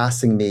that's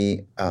passing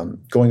me,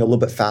 going a little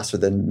bit faster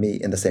than me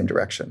in the same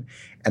direction.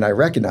 And I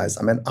recognize,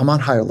 I'm on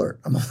high alert.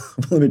 I've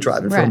only been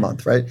driving for a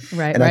month, right?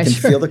 Right. And I can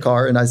feel the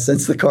car, and I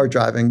sense the car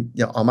driving,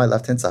 on my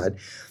left-hand side.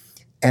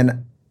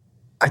 And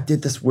I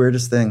did this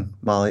weirdest thing,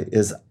 Molly,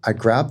 is I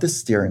grabbed the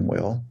steering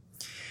wheel,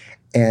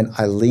 and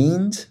I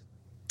leaned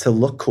to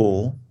look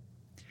cool.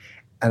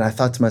 And I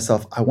thought to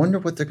myself, I wonder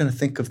what they're going to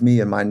think of me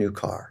in my new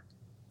car.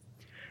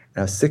 And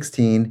I was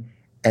 16,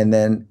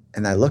 and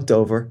I looked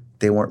over,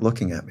 they weren't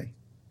looking at me.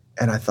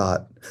 And I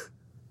thought,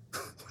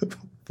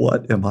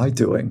 what am I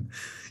doing?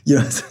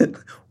 I said,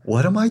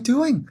 what am I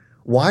doing?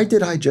 Why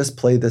did I just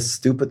play this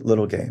stupid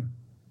little game?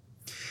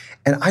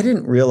 And I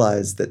didn't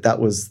realize that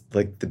was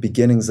like the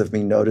beginnings of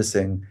me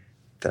noticing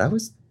that I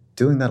was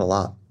doing that a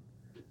lot.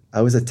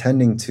 I was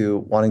attending to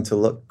wanting to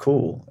look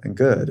cool and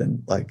good,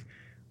 and like,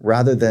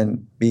 rather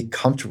than be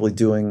comfortably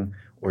doing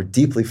or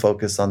deeply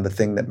focused on the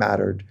thing that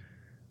mattered.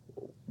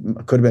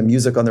 It could have been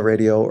music on the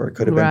radio, or it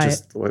could have been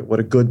just what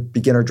a good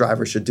beginner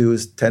driver should do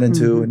is 10 and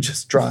 2 and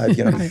just drive,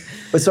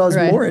 But so I was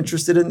more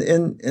interested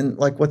in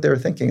like what they were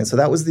thinking. And so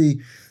that was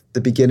the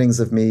beginnings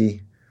of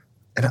me.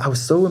 And I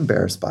was so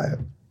embarrassed by it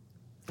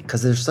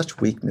because there's such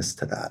weakness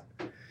to that.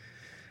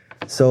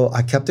 So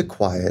I kept it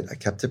quiet. I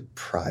kept it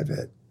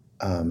private.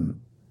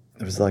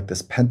 There was like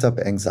this pent up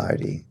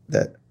anxiety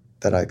that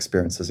I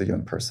experienced as a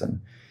young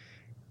person.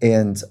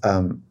 And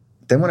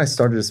then when I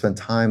started to spend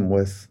time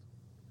with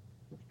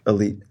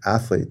elite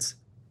athletes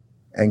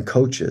and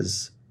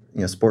coaches,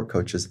 sport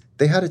coaches,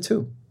 they had it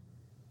too.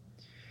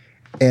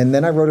 And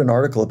then I wrote an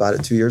article about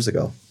it 2 years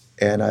ago,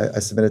 and I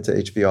submitted to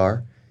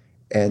HBR.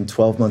 And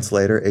 12 months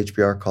later,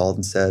 HBR called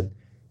and said,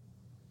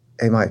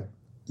 hey, Mike,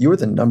 you were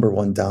the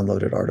 #1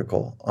 downloaded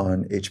article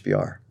on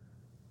HBR.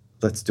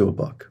 Let's do a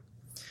book.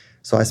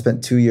 So I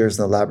spent 2 years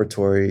in the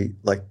laboratory,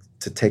 like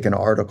to take an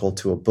article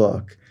to a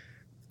book.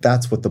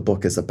 That's what the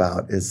book is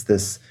about, is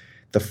this,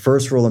 the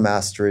first rule of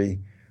mastery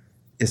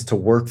is to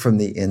work from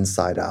the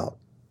inside out.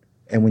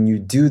 And when you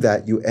do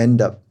that, you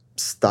end up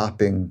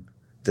stopping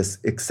this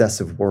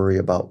excessive worry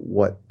about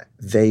what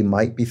they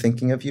might be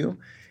thinking of you.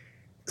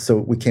 So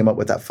we came up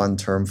with that fun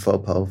term,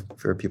 FOPO,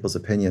 fear of people's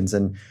opinions.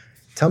 And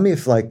tell me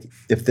if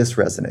this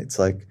resonates,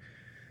 like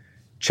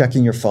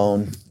checking your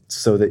phone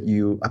so that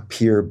you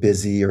appear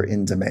busy or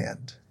in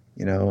demand.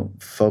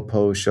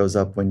 FOPO shows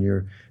up when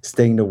you're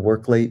staying to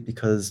work late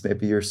because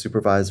maybe your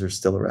supervisor's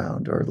still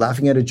around, or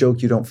laughing at a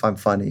joke you don't find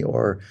funny,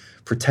 or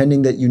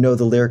pretending that you know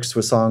the lyrics to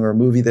a song or a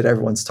movie that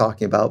everyone's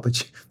talking about,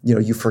 but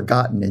you've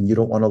forgotten and you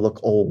don't want to look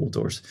old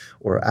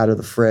or out of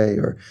the fray,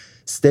 or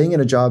staying in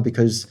a job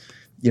because,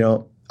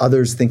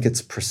 others think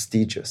it's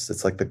prestigious.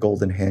 It's like the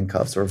golden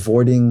handcuffs, or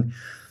avoiding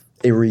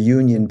a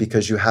reunion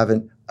because you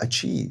haven't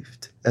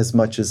achieved as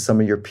much as some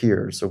of your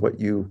peers or what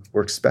you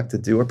were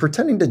expected to do, or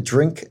pretending to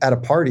drink at a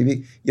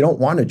party. You don't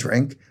want to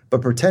drink,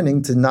 but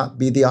pretending to not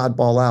be the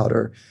oddball out,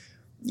 or,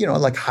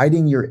 like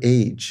hiding your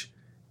age,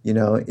 in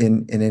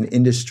an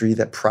industry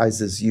that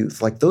prizes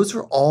youth. Like those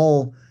are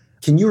all,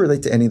 can you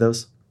relate to any of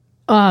those?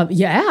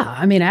 Yeah,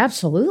 I mean,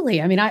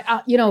 absolutely. I mean,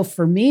 I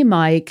for me,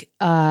 Mike,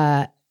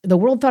 the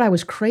world thought I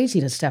was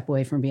crazy to step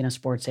away from being a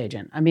sports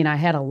agent. I mean, I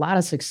had a lot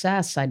of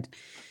success. I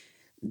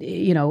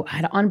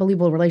had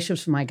unbelievable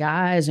relationships with my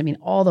guys. I mean,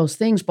 all those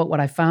things. But what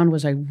I found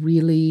was I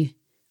really,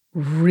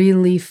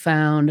 really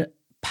found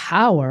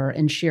power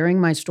in sharing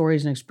my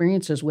stories and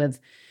experiences with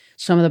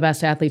some of the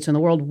best athletes in the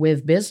world,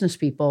 with business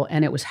people,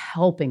 and it was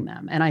helping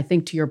them. And I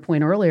think to your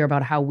point earlier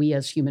about how we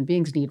as human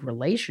beings need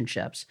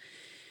relationships,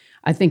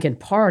 I think in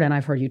part, and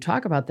I've heard you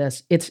talk about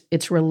this,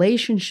 it's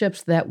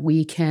relationships that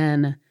we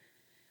can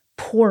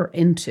pour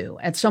into.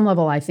 At some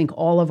level, I think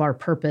all of our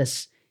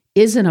purpose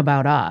isn't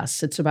about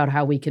us. It's about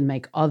how we can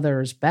make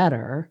others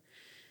better,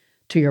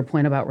 to your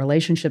point about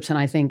relationships. And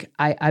I think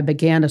I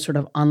began to sort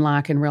of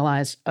unlock and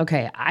realize,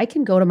 okay, I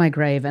can go to my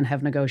grave and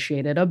have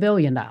negotiated $1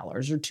 billion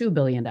or $2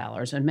 billion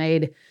and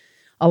made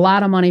a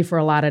lot of money for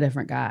a lot of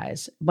different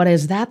guys. But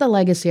is that the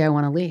legacy I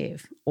want to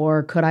leave?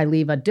 Or could I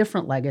leave a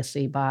different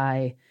legacy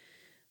by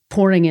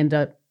pouring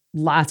into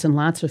lots and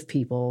lots of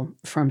people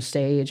from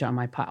stage, on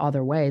my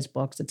other ways,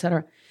 books, et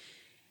cetera?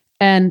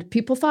 And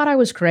people thought I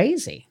was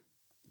crazy.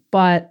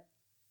 But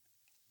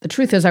the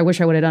truth is, I wish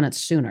I would have done it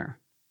sooner,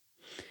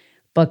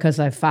 because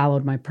I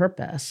followed my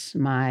purpose,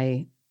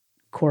 my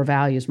core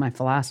values, my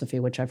philosophy,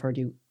 which I've heard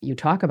you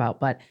talk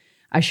about. But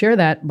I share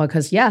that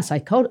because, yes, I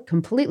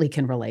completely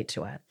can relate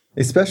to it.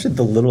 Especially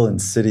the little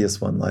insidious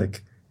one,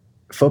 like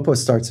FOPO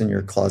starts in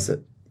your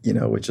closet,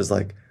 which is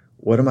like,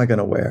 what am I going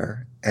to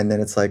wear? And then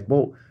it's like,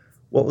 well,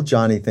 what will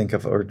Johnny think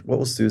of, or what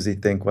will Susie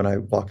think when I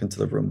walk into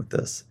the room with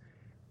this?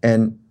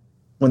 And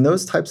when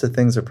those types of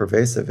things are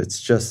pervasive,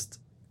 it's just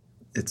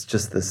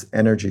this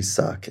energy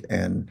suck.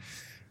 And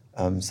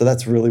so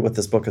that's really what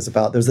this book is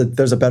about. There's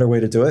a better way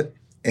to do it.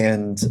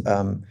 And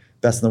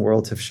best in the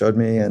world have showed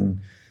me,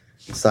 and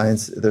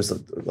science,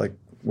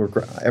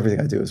 everything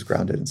I do is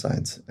grounded in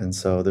science. And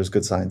so there's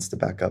good science to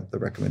back up the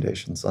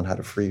recommendations on how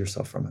to free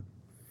yourself from it.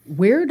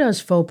 Where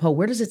does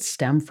it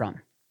stem from?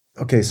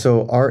 Okay,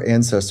 so our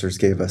ancestors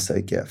gave us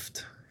a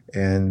gift.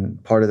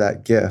 And part of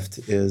that gift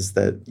is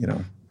that,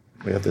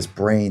 we have this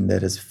brain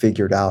that has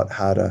figured out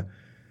how to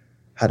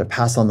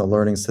pass on the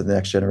learnings to the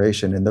next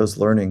generation. And those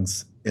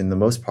learnings, in the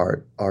most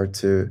part, are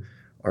to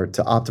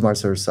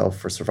optimize ourselves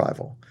for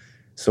survival.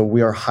 So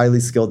we are highly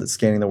skilled at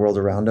scanning the world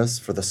around us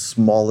for the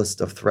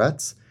smallest of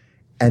threats.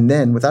 And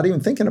then, without even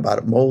thinking about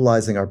it,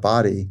 mobilizing our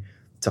body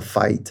to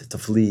fight, to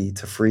flee,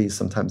 to freeze,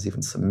 sometimes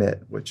even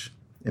submit, which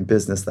in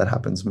business that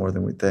happens more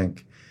than we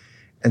think.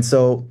 And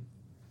so,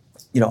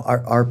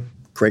 our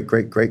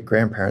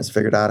great-great-great-grandparents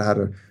figured out how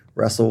to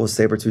wrestle with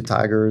saber-tooth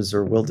tigers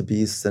or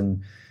wildebeests,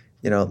 and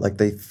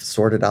they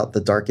sorted out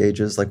the dark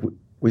ages. Like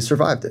we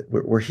survived it.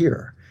 We're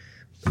here.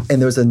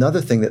 And there's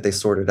another thing that they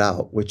sorted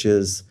out, which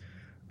is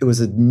it was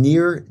a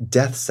near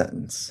death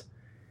sentence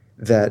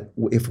that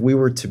if we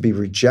were to be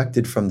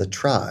rejected from the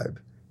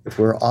tribe, if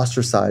we're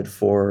ostracized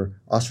for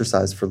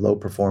low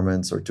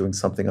performance or doing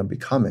something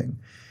unbecoming,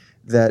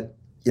 that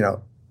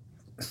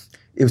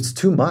it was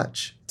too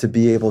much to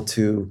be able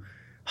to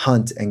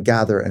hunt and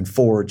gather and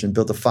forage and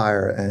build a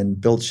fire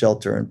and build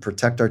shelter and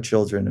protect our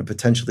children and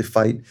potentially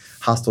fight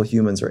hostile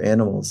humans or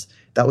animals.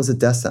 That was a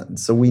death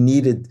sentence. So we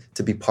needed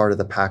to be part of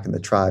the pack and the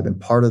tribe.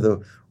 And part of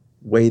the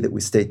way that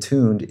we stay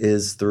tuned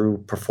is through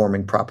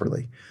performing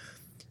properly.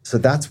 So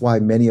that's why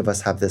many of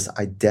us have this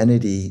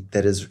identity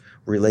that is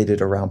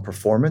related around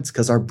performance,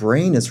 because our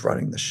brain is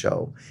running the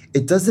show.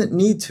 It doesn't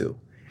need to.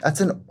 That's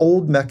an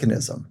old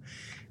mechanism.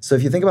 So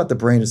if you think about the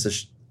brain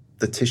as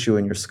the tissue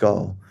in your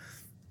skull,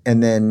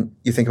 and then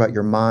you think about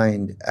your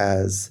mind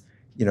as,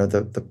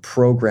 the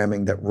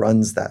programming that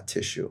runs that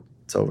tissue.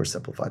 It's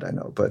oversimplified, I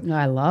know, but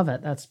I love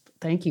it.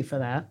 Thank you for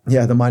that.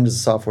 Yeah, the mind is the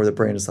software, the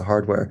brain is the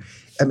hardware.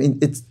 I mean,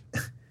 it's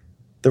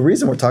the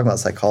reason we're talking about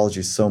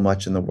psychology so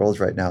much in the world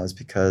right now is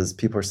because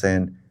people are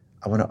saying,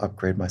 I want to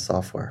upgrade my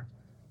software.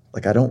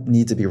 Like, I don't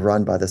need to be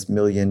run by this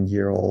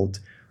million-year-old,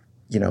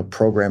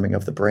 programming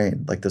of the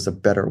brain. Like, there's a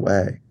better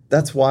way.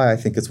 That's why I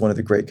think it's one of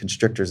the great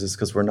constrictors, is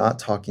because we're not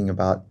talking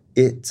about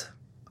it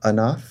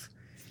enough,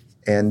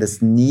 and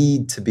this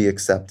need to be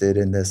accepted,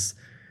 and this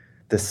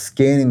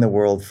scanning the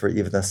world for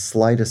even the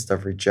slightest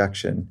of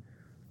rejection.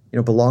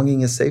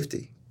 Belonging is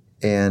safety,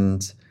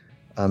 and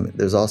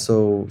there's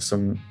also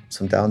some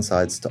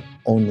downsides to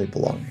only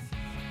belonging,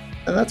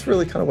 and that's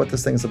really kind of what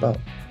this thing is about.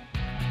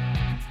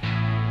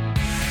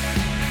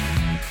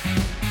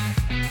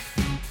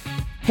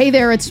 Hey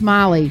there, it's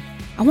Molly.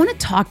 I want to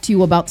talk to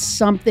you about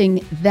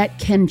something that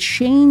can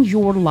change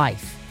your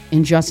life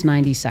in just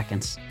 90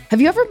 seconds. Have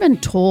you ever been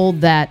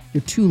told that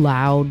you're too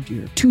loud,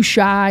 you're too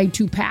shy,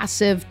 too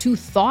passive, too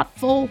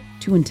thoughtful,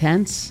 too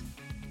intense?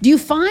 Do you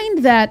find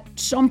that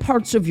some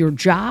parts of your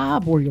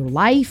job or your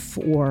life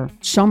or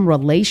some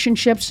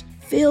relationships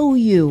fill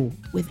you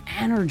with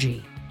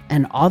energy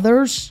and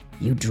others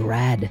you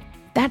dread?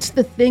 That's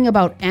the thing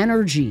about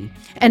energy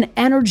and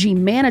energy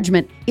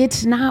management.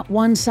 It's not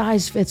one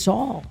size fits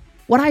all.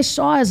 What I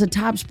saw as a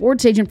top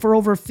sports agent for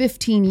over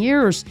 15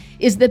 years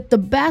is that the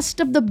best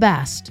of the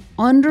best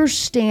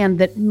understand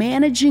that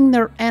managing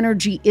their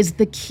energy is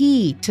the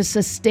key to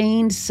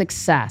sustained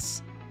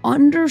success.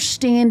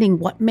 Understanding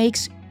what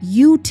makes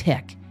you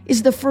tick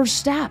is the first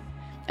step.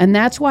 And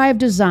that's why I've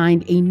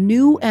designed a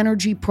new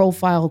energy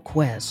profile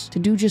quiz to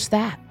do just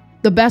that.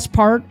 The best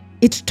part,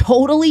 it's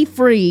totally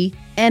free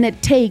and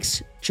it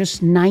takes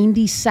just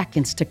 90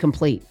 seconds to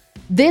complete.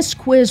 This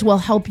quiz will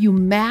help you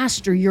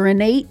master your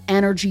innate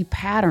energy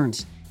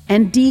patterns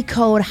and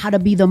decode how to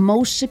be the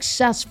most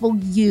successful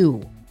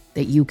you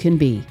that you can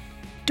be.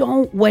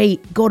 Don't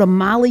wait. Go to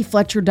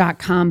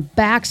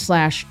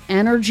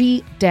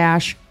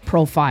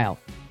mollyfletcher.com/energy-profile.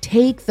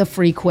 Take the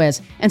free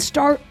quiz and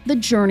start the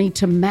journey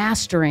to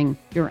mastering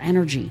your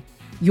energy.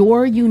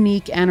 Your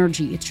unique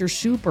energy, it's your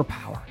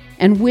superpower.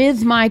 And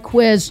with my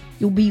quiz,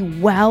 you'll be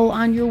well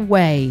on your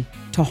way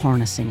to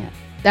harnessing it.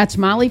 That's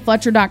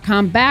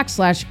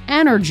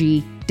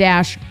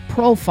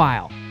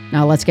mollyfletcher.com/energy-profile.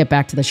 Now let's get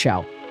back to the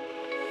show.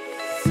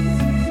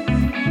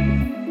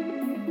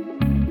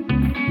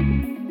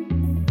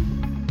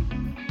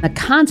 The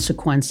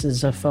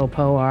consequences of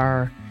FOPO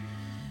are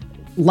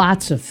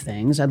lots of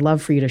things. I'd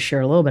love for you to share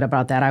a little bit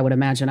about that. I would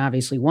imagine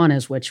obviously one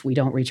is which we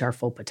don't reach our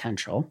full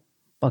potential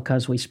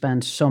because we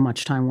spend so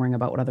much time worrying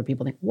about what other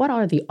people think. What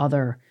are the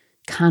other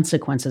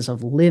consequences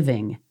of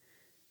living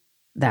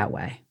that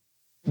way?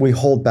 We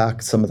hold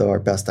back some of our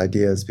best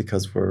ideas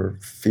because we're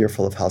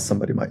fearful of how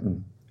somebody might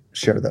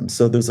share them.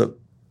 So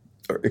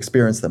or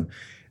experience them.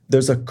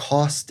 There's a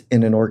cost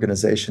in an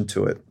organization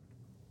to it.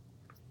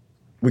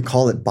 We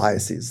call it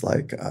biases.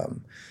 Like,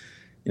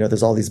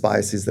 there's all these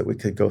biases that we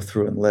could go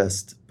through and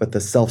list, but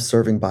the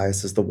self-serving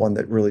bias is the one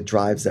that really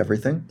drives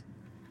everything.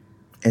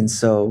 And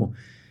so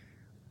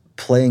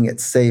playing it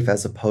safe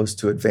as opposed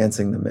to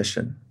advancing the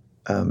mission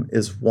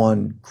is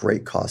one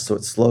great cost. So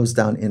it slows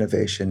down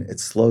innovation. It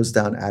slows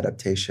down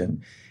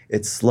adaptation.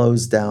 It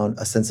slows down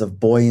a sense of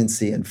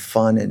buoyancy and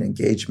fun and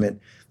engagement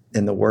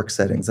in the work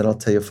settings. And I'll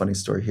tell you a funny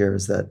story here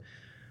is that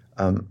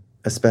I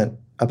spent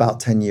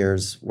about 10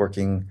 years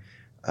working,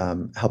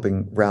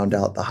 helping round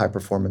out the high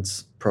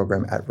performance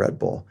program at Red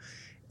Bull.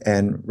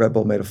 And Red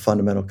Bull made a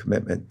fundamental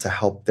commitment to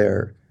help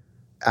their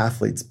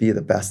athletes be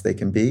the best they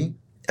can be.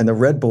 And the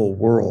Red Bull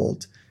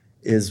world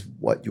is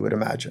what you would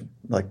imagine,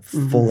 like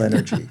full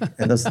energy.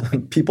 And those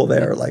people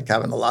there are like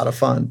having a lot of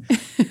fun.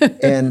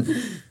 And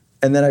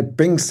then I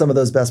bring some of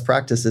those best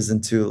practices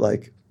into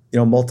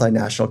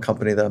multinational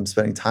company that I'm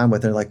spending time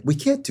with. And they're like, we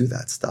can't do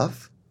that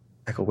stuff.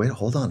 I go, wait,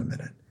 hold on a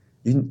minute.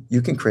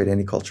 You can create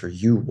any culture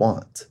you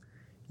want.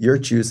 You're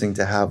choosing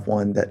to have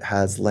one that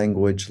has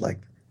language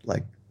like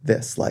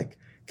this, like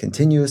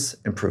continuous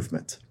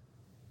improvement,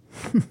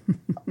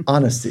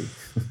 honesty.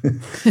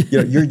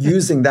 You're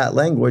using that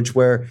language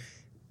where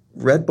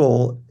Red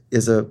Bull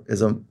is a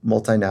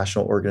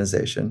multinational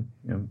organization,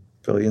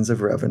 billions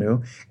of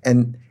revenue,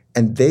 and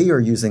they are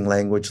using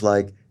language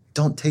like,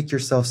 don't take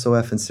yourself so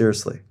effing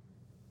seriously.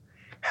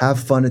 Have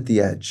fun at the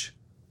edge.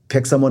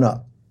 Pick someone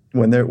up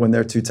when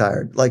they're too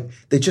tired. Like,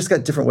 they just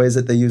got different ways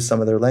that they use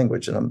some of their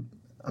language, and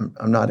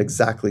I'm not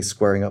exactly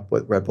squaring up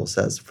what Red Bull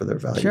says for their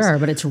values. Sure,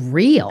 but it's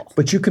real.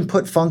 But you can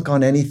put funk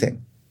on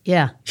anything.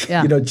 Yeah.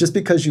 Just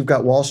because you've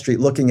got Wall Street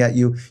looking at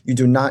you, you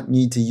do not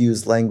need to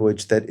use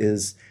language that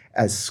is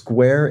as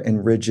square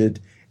and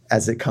rigid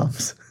as it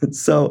comes.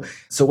 So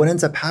what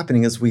ends up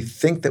happening is we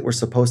think that we're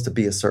supposed to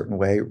be a certain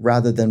way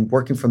rather than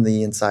working from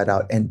the inside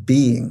out and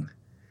being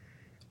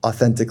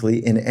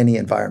authentically in any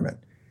environment.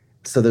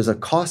 So there's a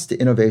cost to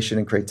innovation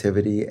and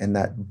creativity and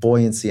that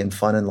buoyancy and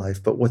fun in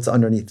life. But what's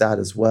underneath that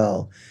as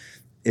well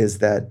is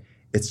that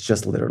it's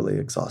just literally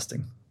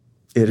exhausting.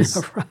 It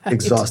is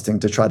exhausting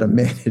to try to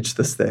manage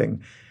this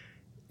thing.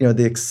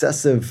 The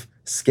excessive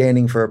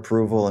scanning for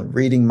approval and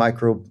reading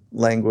micro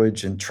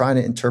language and trying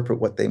to interpret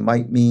what they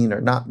might mean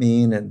or not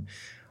mean, and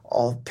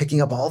picking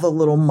up all the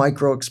little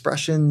micro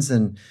expressions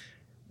and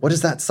what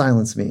does that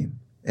silence mean?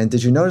 And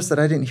did you notice that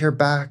I didn't hear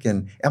back?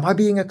 And am I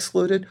being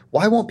excluded?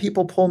 Why won't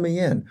people pull me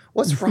in?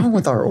 What's wrong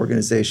with our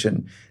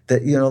organization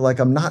that, like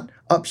I'm not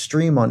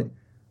upstream on it?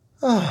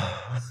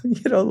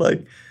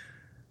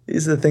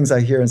 These are the things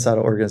I hear inside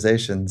of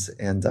organizations.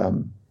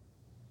 And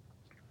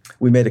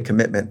we made a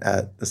commitment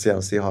at the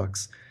Seattle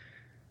Seahawks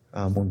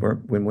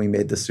when we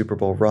made the Super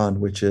Bowl run,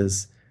 which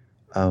is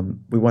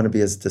we want to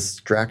be as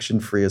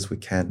distraction-free as we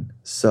can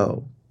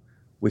so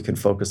we can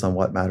focus on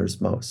what matters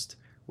most,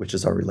 which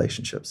is our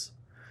relationships.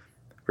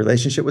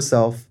 Relationship with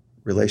self,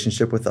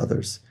 relationship with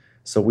others.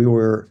 So we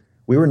were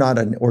not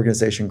an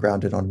organization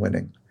grounded on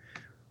winning.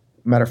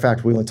 Matter of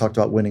fact, we only talked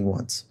about winning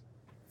once.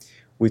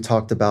 We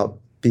talked about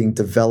being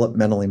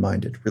developmentally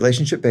minded,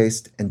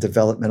 relationship-based and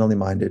developmentally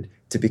minded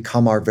to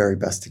become our very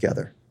best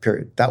together,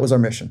 period. That was our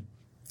mission.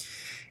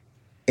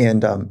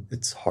 And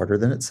it's harder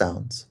than it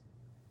sounds.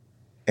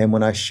 And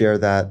when I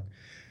shared that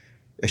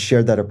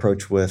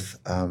approach with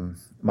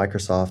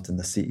Microsoft and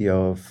the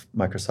CEO of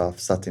Microsoft,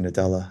 Satya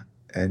Nadella,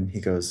 and he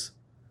goes,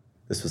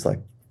 this was like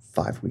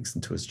 5 weeks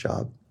into his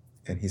job.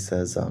 And he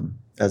says,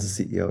 as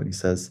a CEO, and he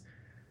says,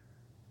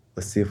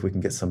 let's see if we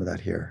can get some of that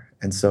here.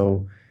 And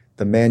so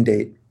the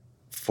mandate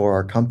for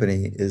our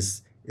company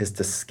is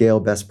to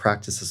scale best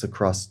practices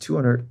across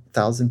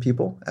 200,000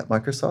 people at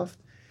Microsoft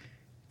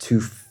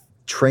to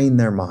train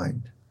their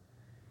mind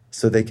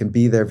so they can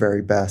be their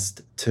very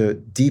best to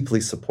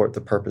deeply support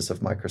the purpose of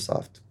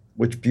Microsoft,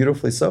 which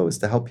beautifully so is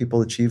to help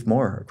people achieve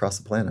more across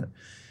the planet.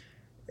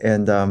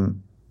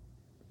 And,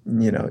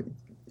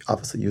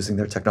 obviously using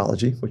their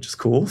technology, which is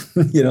cool,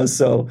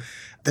 so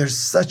there's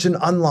such an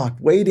unlock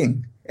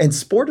waiting. And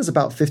sport is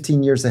about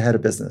 15 years ahead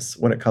of business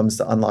when it comes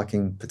to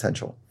unlocking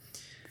potential.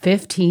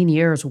 15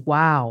 years.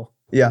 Wow.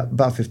 Yeah,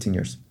 about 15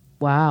 years.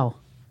 Wow.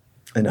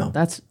 I know.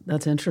 That's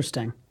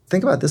interesting.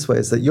 Think about it this way,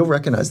 is that you'll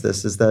recognize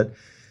this, is that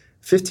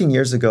 15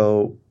 years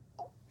ago,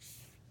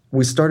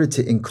 we started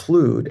to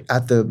include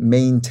at the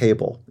main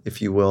table, if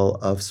you will,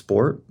 of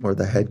sport, or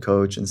the head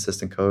coach and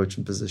assistant coach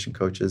and position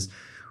coaches,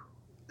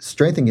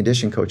 strength and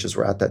conditioning coaches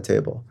were at that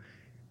table.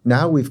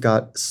 Now we've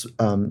got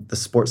the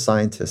sports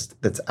scientist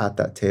that's at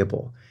that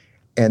table.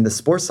 And the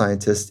sports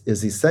scientist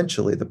is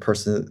essentially the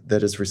person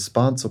that is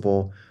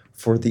responsible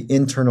for the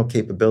internal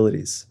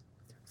capabilities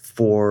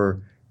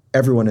for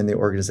everyone in the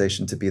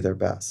organization to be their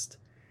best.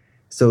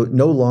 So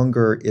no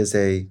longer is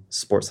a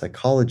sports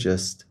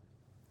psychologist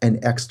an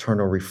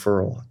external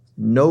referral.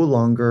 No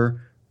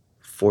longer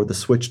for the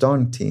switched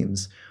on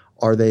teams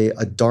are they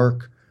a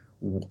dark,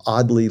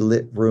 oddly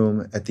lit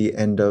room at the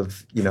end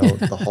of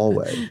the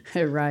hallway.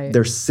 Right.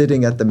 They're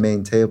sitting at the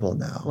main table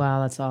now.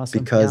 Wow, that's awesome.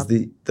 Because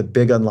the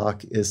big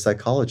unlock is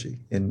psychology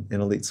in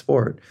elite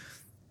sport.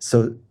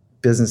 So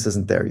business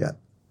isn't there yet.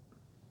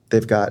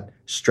 They've got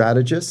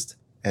strategists,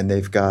 and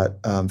they've got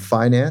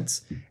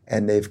finance,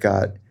 and they've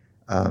got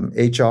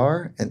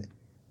HR, and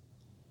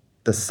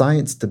the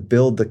science to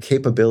build the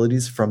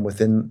capabilities from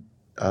within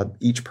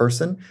each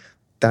person.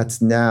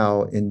 That's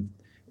now in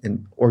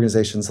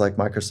organizations like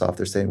Microsoft.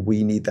 They're saying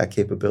we need that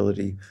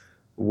capability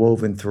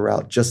woven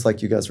throughout, just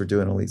like you guys were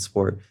doing elite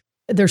sport.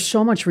 There's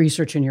so much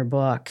research in your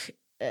book.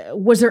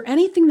 Was there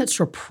anything that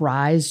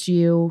surprised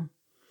you,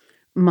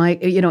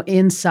 Mike,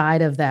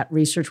 inside of that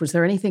research? Was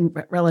there anything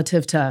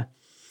relative to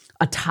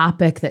a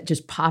topic that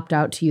just popped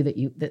out to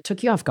you that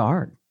took you off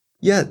guard?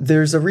 Yeah,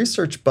 there's a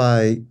research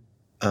by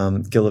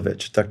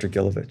Gilovich, Dr.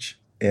 Gilovich.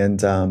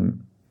 And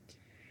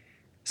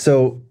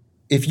so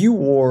if you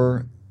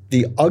wore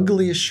the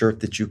ugliest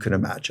shirt that you can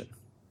imagine,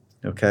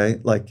 okay?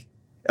 Like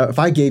if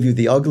I gave you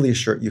the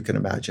ugliest shirt you can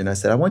imagine, I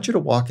said, I want you to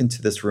walk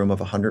into this room of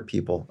 100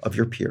 people, of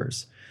your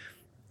peers,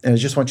 and I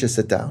just want you to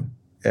sit down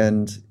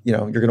and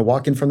you're going to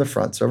walk in from the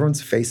front. So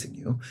everyone's facing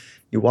you.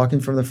 You walk in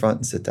from the front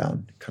and sit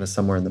down kind of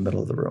somewhere in the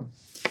middle of the room.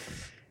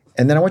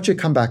 And then I want you to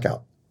come back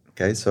out.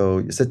 Okay, so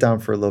you sit down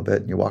for a little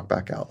bit and you walk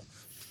back out.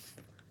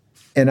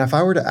 And if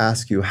I were to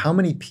ask you, how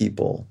many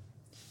people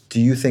do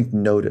you think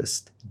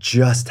noticed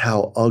just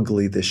how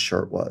ugly this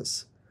shirt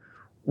was?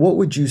 What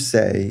would you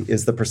say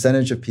is the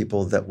percentage of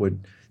people that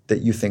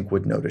you think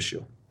would notice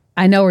you?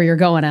 I know where you're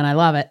going, and I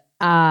love it.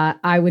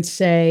 I would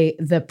say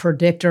the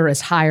predictor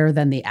is higher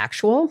than the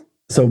actual.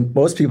 So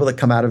most people that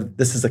come out of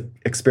this is an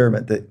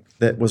experiment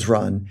that was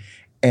run,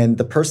 and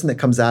the person that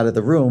comes out of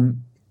the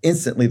room,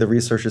 instantly the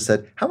researcher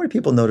said, how many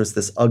people noticed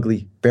this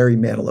ugly Barry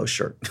Manilow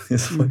shirt?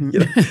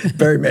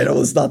 Barry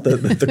Manilow is not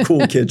the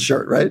cool kid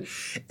shirt, right?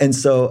 And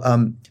so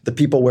the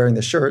people wearing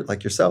the shirt,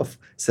 like yourself,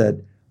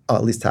 said, oh,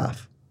 at least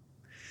half.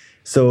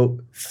 So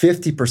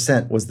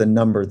 50% was the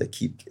number that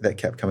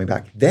kept coming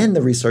back. Then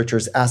the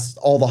researchers asked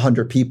all the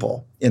 100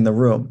 people in the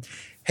room,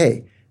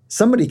 hey,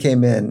 somebody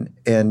came in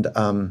and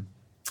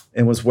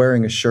was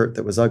wearing a shirt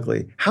that was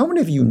ugly. How many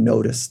of you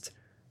noticed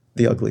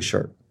the ugly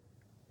shirt?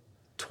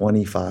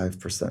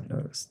 25%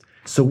 noticed.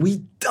 So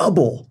we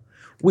double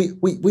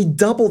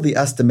the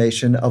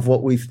estimation of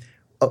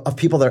of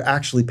people that are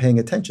actually paying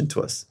attention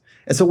to us.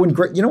 And so when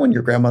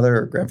your grandmother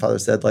or grandfather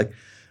said, like,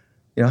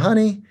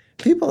 honey,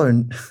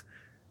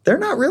 they're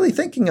not really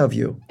thinking of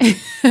you.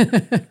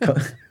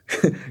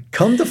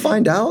 Come to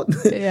find out,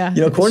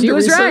 according to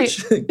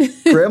research, right.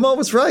 Grandma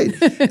was right.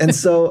 And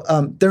so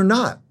they're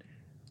not.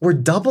 We're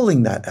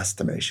doubling that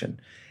estimation.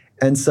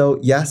 And so,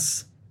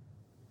 yes,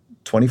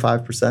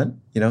 25%,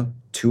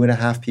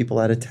 2.5 people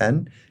out of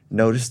 10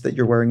 notice that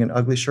you're wearing an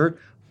ugly shirt,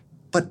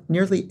 but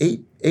nearly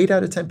 8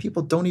 out of 10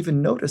 people don't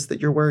even notice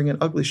that you're wearing an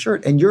ugly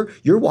shirt. And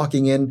you're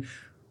walking in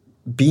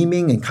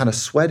beaming and kind of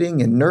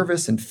sweating and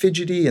nervous and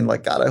fidgety and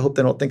like, God, I hope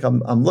they don't think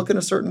I'm looking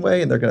a certain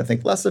way and they're going to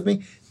think less of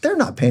me. They're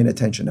not paying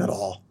attention at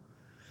all.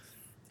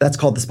 That's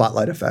called the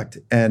spotlight effect.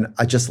 And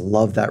I just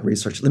love that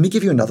research. Let me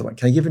give you another one.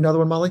 Can I give you another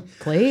one, Molly?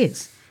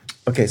 Please.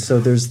 Okay, so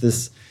there's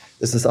this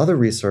other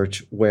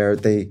research where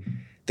they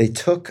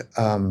took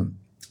 2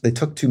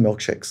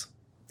 milkshakes.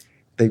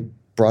 They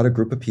brought a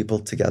group of people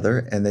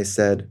together and they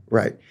said,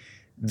 right,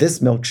 this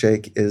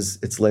milkshake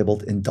it's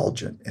labeled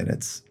indulgent, and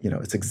it's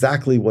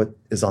exactly what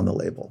is on the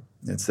label.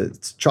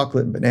 It's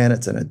chocolate and banana.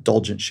 It's an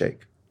indulgent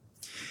shake.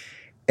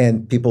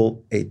 And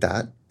people ate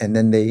that, and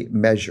then they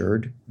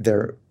measured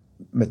their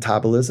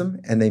metabolism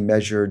and they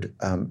measured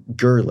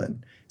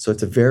ghrelin. So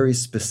it's a very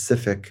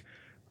specific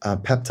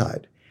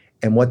peptide.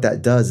 And what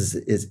that does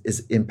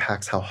is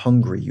impacts how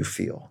hungry you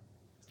feel.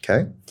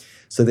 Okay?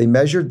 So they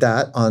measured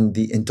that on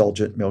the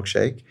indulgent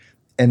milkshake.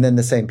 And then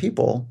the same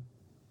people,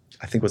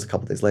 I think it was a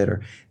couple days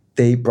later,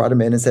 they brought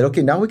them in and said,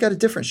 okay, now we got a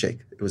different shake.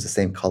 It was the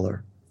same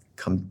color.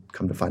 Come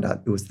to find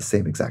out, it was the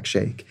same exact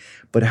shake,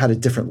 but it had a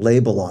different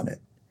label on it.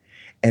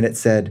 And it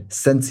said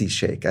Sensi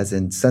shake, as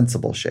in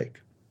sensible shake.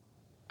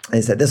 And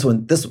they said,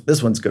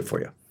 this one's good for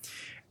you.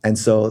 And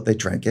so they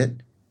drank it.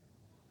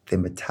 They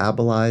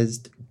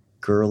metabolized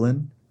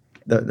ghrelin.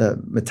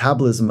 The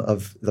metabolism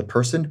of the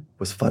person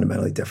was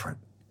fundamentally different.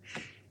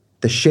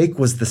 The shake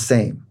was the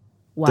same.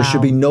 Wow. There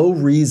should be no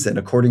reason,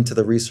 according to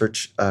the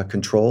research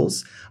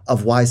controls,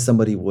 of why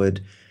somebody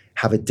would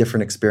have a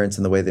different experience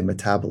in the way they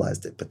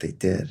metabolized it, but they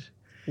did.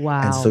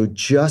 Wow. And so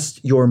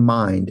just your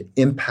mind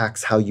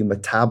impacts how you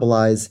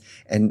metabolize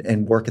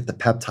and work at the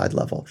peptide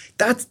level.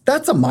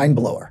 That's a mind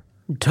blower.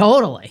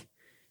 Totally.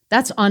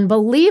 That's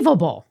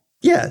unbelievable.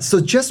 Yeah. So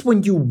just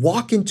when you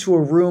walk into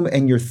a room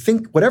and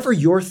whatever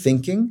you're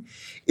thinking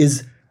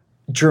is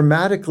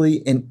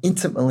dramatically and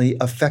intimately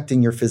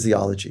affecting your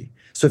physiology.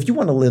 So if you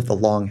want to live the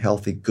long,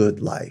 healthy,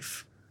 good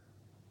life,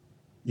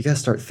 you got to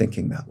start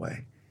thinking that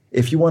way.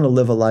 If you want to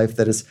live a life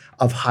that is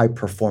of high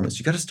performance,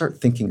 you got to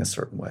start thinking a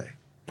certain way.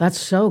 That's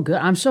so good.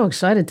 I'm so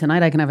excited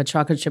tonight. I can have a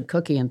chocolate chip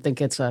cookie and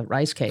think it's a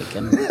rice cake,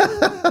 and it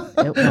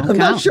won't I'm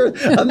not sure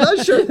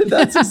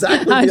that's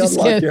exactly the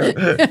unlock here.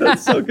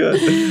 That's so good.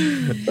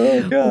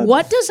 Oh God.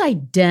 What does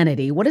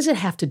it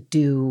have to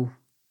do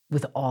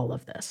with all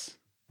of this?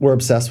 We're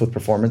obsessed with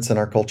performance in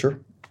our culture,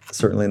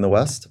 certainly in the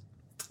West,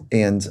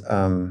 and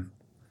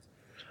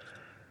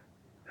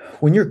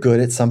when you're good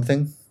at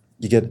something,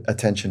 you get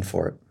attention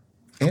for it,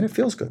 and it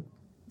feels good.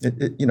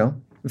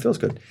 It feels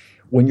good.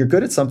 When you're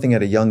good at something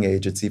at a young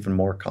age, it's even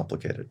more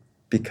complicated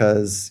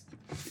because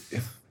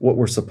what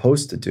we're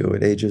supposed to do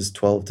at ages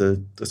 12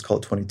 to, let's call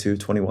it 22,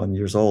 21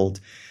 years old,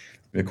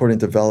 according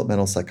to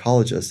developmental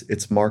psychologists,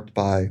 it's marked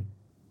by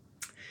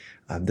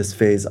this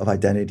phase of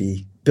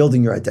identity,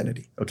 building your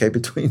identity, okay,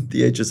 between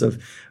the ages of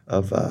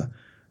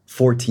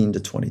 14 to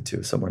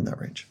 22, somewhere in that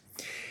range.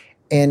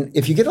 And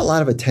if you get a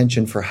lot of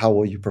attention for how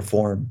well you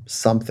perform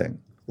something,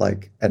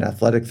 like an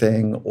athletic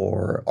thing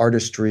or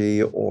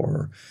artistry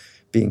or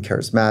being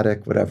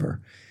charismatic, whatever,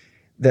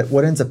 that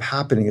what ends up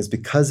happening is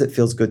because it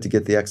feels good to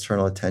get the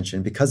external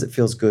attention, because it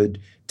feels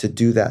good to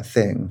do that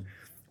thing,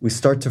 we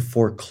start to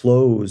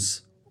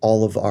foreclose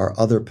all of our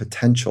other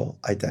potential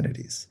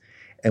identities.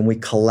 and we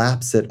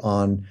collapse it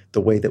on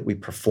the way that we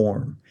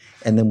perform.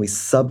 And then we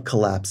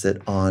sub-collapse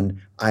it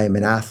on I am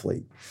an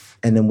athlete.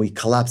 And then we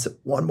collapse it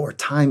one more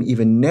time,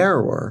 even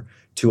narrower,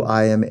 to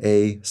I am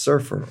a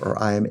surfer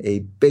or I am a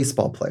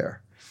baseball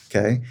player,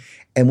 okay?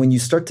 And when you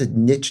start to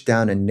niche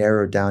down and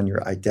narrow down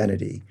your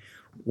identity,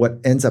 what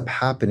ends up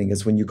happening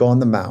is when you go on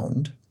the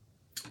mound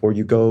or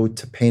you go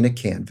to paint a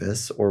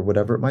canvas or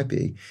whatever it might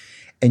be,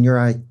 and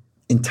your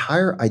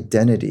entire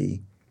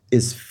identity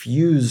is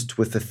fused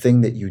with the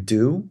thing that you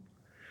do,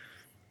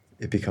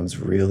 it becomes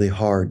really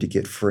hard to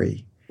get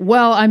free.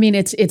 Well, I mean,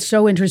 it's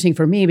so interesting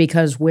for me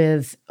because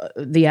with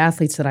the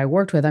athletes that I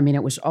worked with, I mean,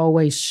 it was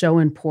always so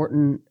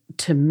important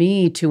to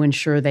me to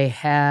ensure they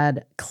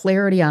had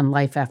clarity on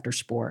life after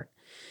sport.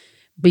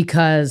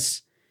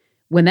 Because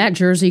when that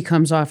jersey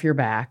comes off your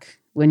back,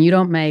 when you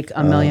don't make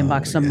 $1 million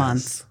a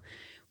month,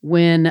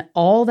 when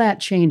all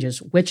that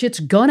changes, which it's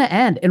gonna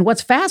end. And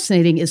what's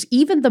fascinating is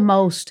even the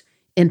most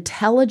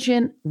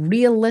intelligent,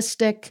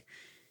 realistic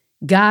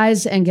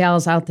guys and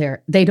gals out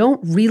there, they don't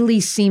really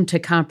seem to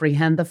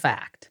comprehend the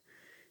fact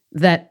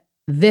that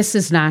this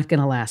is not going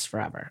to last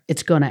forever.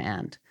 It's going to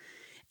end.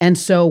 And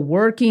so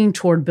working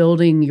toward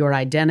building your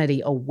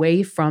identity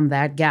away from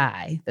that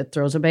guy that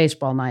throws a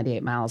baseball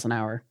 98 miles an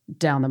hour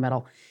down the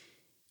middle,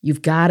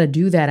 you've got to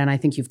do that. And I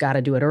think you've got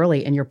to do it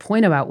early. And your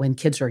point about when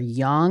kids are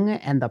young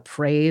and the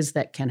praise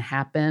that can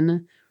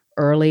happen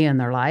early in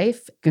their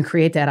life can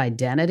create that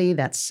identity,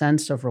 that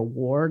sense of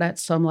reward at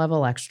some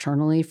level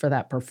externally for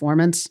that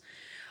performance.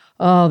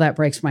 Oh, that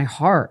breaks my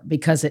heart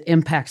because it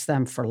impacts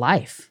them for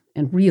life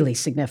in really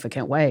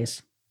significant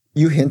ways.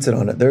 You hinted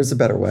on it. There's a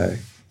better way.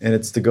 And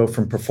it's to go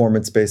from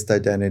performance-based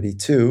identity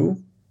to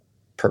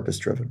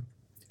purpose-driven.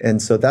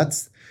 And so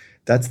that's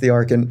the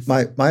arc. And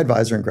my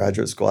advisor in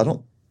graduate school,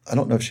 I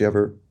don't know if she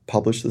ever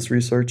published this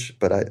research,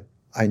 but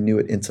I knew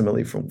it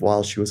intimately from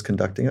while she was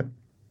conducting it,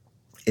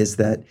 is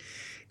that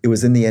it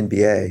was in the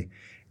NBA,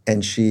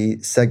 and she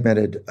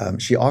segmented,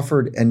 she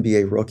offered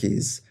NBA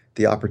rookies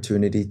the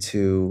opportunity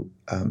to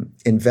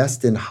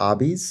invest in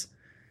hobbies,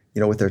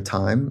 with their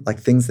time, like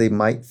things they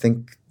might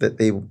think that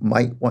they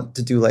might want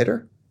to do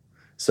later.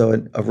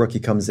 So a rookie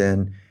comes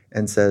in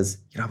and says,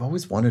 I've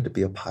always wanted to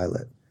be a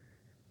pilot,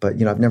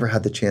 but, I've never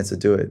had the chance to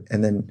do it.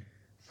 And then,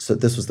 so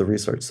this was the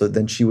research. So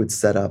then she would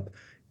set up,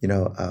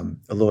 a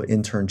little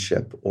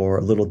internship or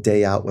a little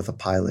day out with a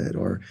pilot,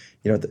 or,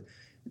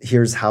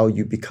 here's how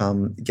you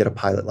get a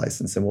pilot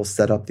license, and we'll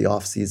set up the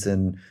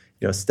off-season,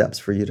 steps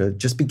for you to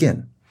just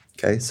begin.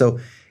 Okay. So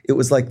it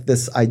was like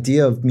this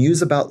idea of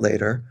muse about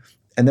later,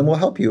 and then we'll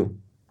help you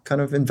kind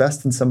of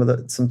invest in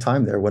some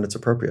time there when it's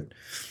appropriate.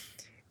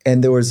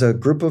 And there was a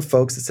group of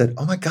folks that said,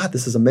 oh my God,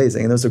 this is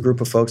amazing. And there's a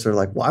group of folks that are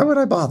like, why would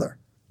I bother?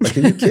 Like,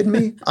 are you kidding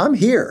me? I'm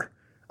here.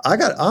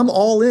 I'm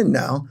all in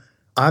now.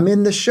 I'm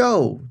in the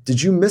show.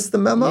 Did you miss the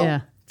memo?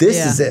 Yeah.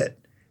 This is it.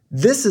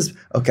 This is,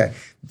 okay.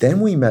 Then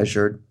we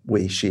measured,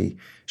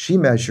 she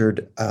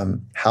measured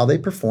how they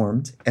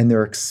performed and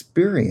their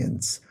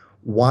experience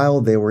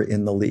while they were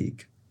in the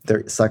league,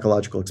 their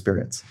psychological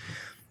experience.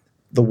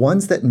 The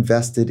ones that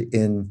invested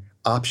in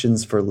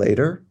options for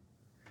later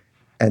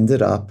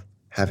ended up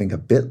having a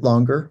bit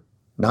longer,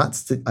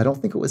 I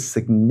don't think it was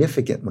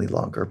significantly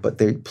longer, but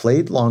they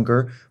played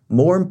longer.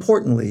 More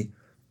importantly,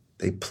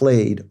 they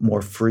played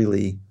more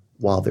freely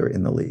while they're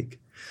in the league.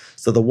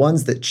 So the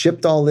ones that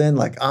chipped all in,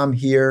 like, I'm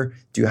here,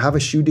 do you have a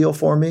shoe deal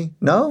for me?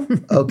 No?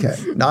 Okay,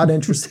 not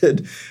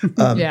interested.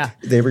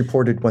 They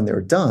reported when they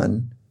were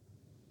done,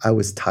 I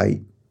was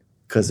tight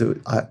because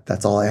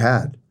that's all I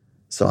had.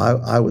 So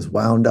I was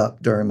wound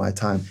up during my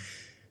time.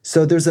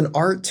 So there's an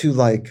art to,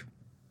 like,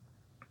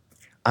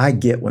 I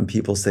get when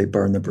people say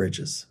burn the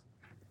bridges,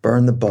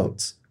 burn the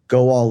boats,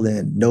 go all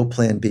in, no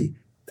plan B.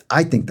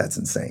 I think that's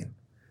insane.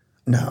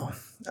 No.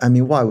 I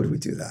mean, why would we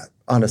do that?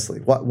 Honestly,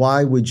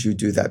 why would you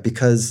do that?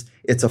 Because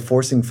it's a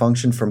forcing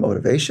function for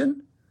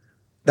motivation?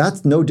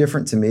 That's no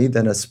different to me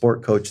than a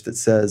sport coach that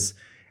says,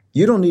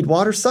 you don't need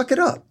water, suck it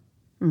up.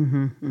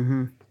 Mm-hmm,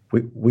 mm-hmm.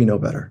 We know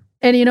better.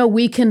 And,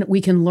 we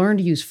can learn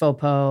to use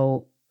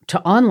FOPO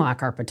to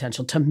unlock our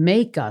potential, to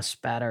make us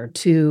better,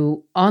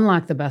 to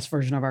unlock the best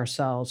version of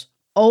ourselves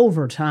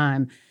over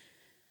time.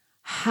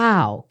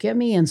 How? Get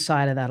me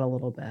inside of that a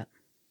little bit.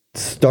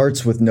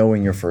 Starts with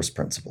knowing your first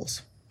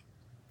principles.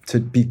 To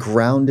be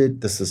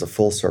grounded, this is a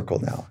full circle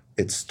now.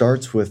 It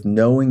starts with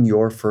knowing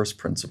your first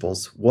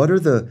principles. What are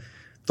the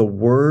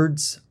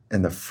words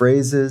and the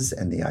phrases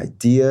and the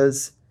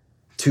ideas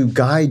to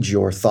guide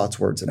your thoughts,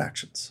 words, and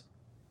actions?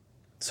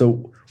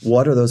 So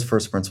what are those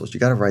first principles? You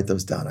got to write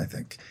those down, I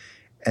think.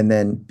 And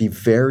then be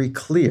very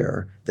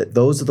clear that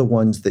those are the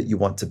ones that you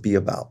want to be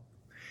about.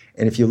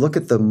 And if you look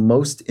at the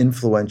most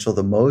influential,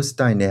 the most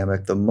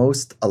dynamic, the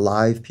most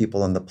alive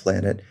people on the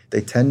planet,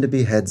 they tend to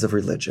be heads of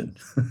religion.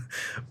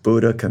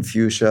 Buddha,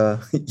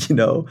 Confucius,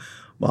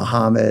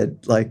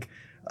 Muhammad,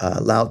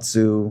 Lao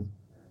Tzu,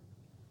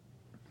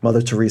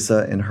 Mother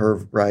Teresa in her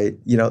right,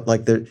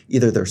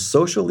 they're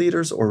social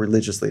leaders or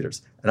religious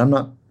leaders. And I'm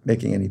not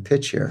making any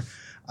pitch here.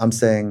 I'm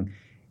saying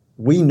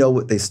we know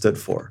what they stood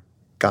for.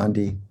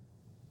 Gandhi,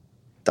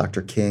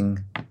 Dr.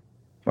 King,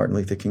 Martin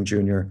Luther King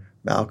Jr.,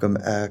 Malcolm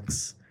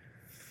X.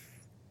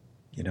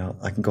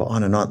 I can go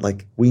on and on.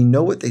 Like, we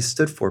know what they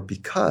stood for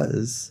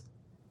because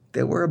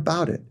they were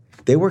about it.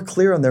 They were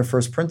clear on their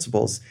first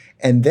principles.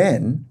 And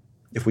then,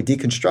 if we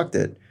deconstruct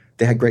it,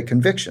 they had great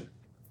conviction,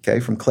 okay,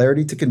 from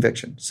clarity to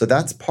conviction. So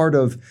that's part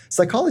of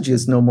psychology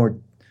is no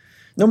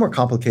more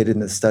complicated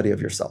than the study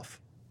of yourself.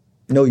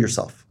 Know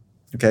yourself,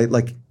 okay?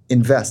 Like,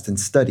 invest and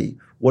study.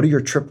 What are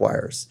your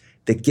tripwires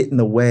that get in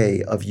the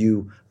way of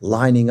you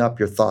lining up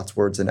your thoughts,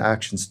 words, and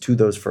actions to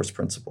those first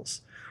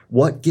principles?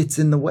 What gets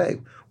in the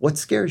way? What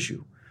scares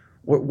you?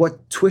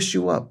 What twists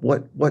you up?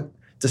 What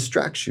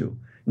distracts you?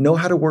 Know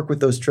how to work with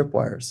those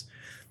tripwires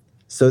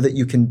so that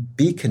you can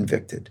be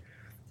convicted.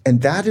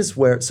 And that is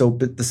where,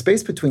 but the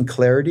space between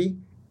clarity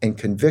and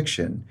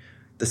conviction,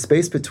 the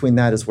space between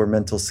that is where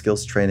mental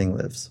skills training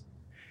lives.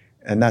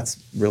 And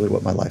that's really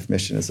what my life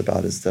mission is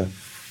about, is to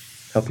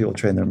help people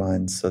train their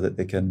minds so that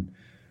they can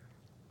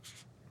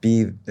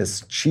be,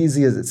 as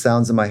cheesy as it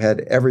sounds in my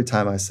head every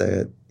time I say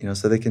it,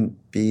 so they can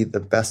be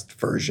the best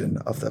version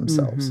of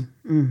themselves.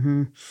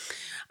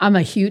 I'm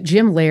a huge,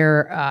 Jim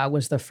Lair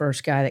was the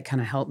first guy that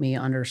kind of helped me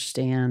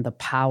understand the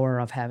power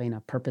of having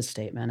a purpose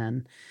statement.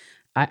 And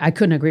I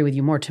couldn't agree with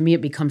you more. To me,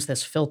 it becomes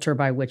this filter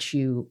by which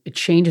it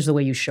changes the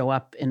way you show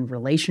up in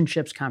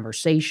relationships,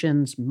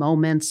 conversations,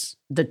 moments,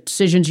 the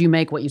decisions you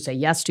make, what you say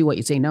yes to, what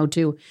you say no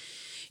to.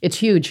 It's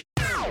huge.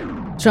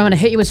 So I'm going to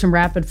hit you with some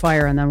rapid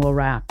fire and then we'll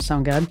wrap.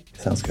 Sound good?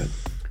 Sounds good.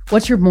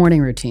 What's your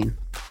morning routine?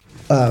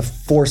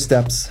 4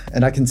 steps,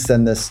 and I can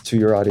send this to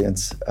your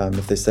audience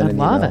if they send an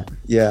email. Love it.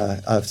 Yeah,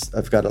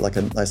 I've got like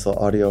a nice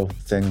little audio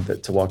thing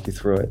to walk you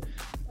through it.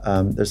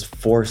 There's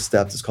 4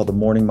 steps. It's called the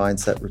morning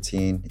mindset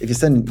routine. If you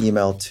send an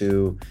email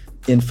to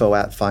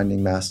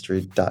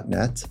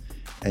info@findingmastery.net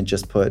and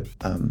just put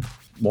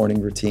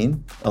morning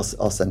routine, I'll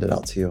send it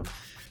out to you.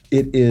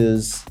 It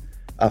is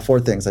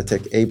 4 things. I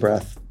take a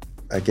breath.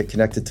 I get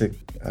connected to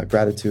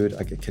gratitude.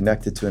 I get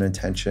connected to an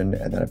intention,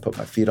 and then I put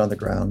my feet on the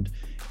ground.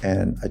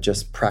 And I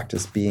just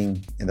practice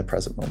being in the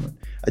present moment.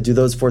 I do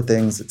those 4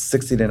 things. It's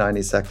 60 to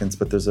 90 seconds,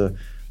 but there's a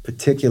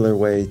particular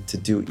way to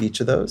do each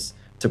of those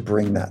to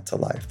bring that to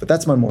life. But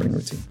that's my morning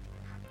routine.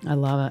 I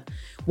love it.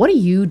 What do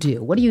you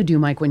do? What do you do,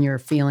 Mike, when you're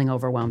feeling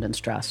overwhelmed and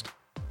stressed?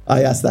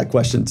 I asked that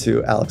question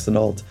to Alex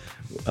Arnold,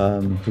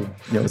 who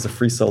is a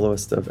free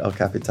soloist of El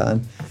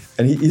Capitan.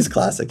 And he's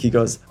classic. He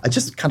goes, I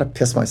just kind of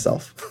piss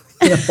myself.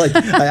 Like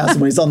I asked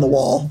him when he's on the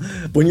wall,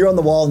 when you're on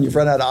the wall and you've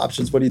run out of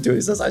options, what do you do?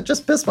 He says, I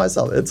just piss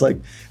myself. It's like,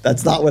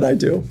 that's not what I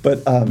do.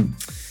 But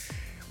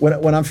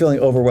when I'm feeling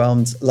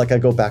overwhelmed, like I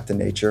go back to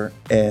nature,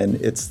 and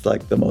it's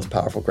like the most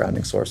powerful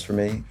grounding source for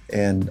me.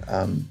 And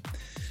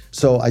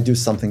so I do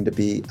something to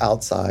be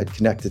outside,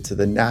 connected to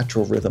the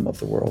natural rhythm of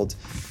the world.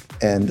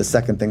 And the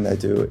second thing that I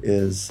do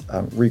is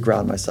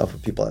reground myself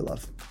with people I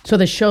love. So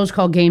the show's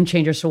called Game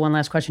Changer. So one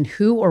last question.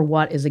 Who or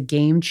what is a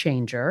game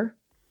changer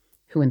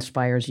who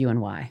inspires you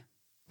and why?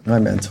 My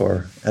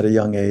mentor at a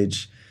young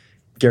age,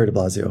 Gary de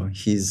Blasio,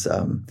 he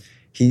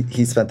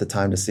spent the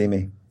time to see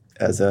me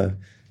as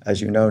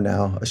you know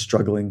now, a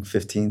struggling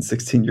 15,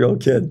 16-year-old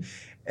kid.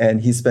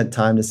 And he spent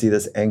time to see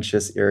this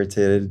anxious,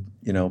 irritated,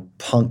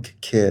 punk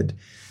kid.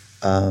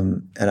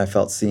 And I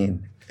felt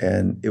seen,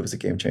 and it was a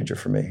game changer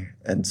for me.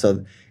 And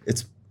so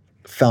it's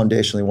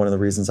foundationally one of the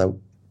reasons I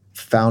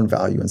found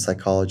value in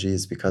psychology,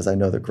 is because I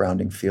know the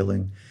grounding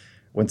feeling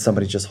when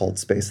somebody just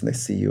holds space and they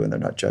see you and they're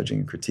not judging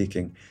and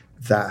critiquing.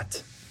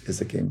 That is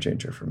a game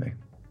changer for me.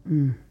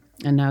 And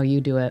now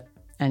you do it,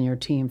 and your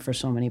team, for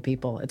so many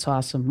people. It's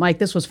awesome. Mike,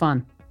 this was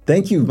fun.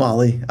 Thank you,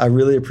 Molly. I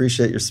really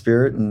appreciate your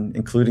spirit and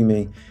including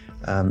me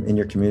in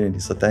your community.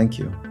 So thank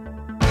you.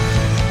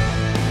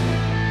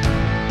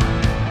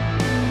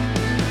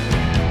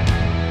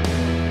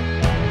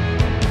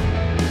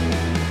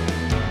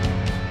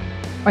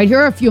 All right,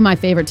 here are a few of my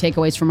favorite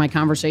takeaways from my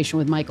conversation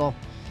with Michael.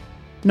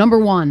 Number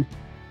 1,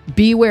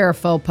 beware,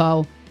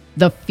 FOPO,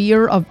 the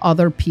fear of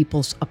other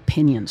people's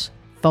opinions.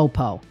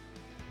 FOPO.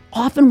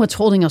 Often what's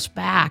holding us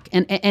back,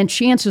 and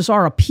chances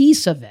are a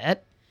piece of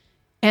it,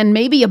 and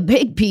maybe a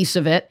big piece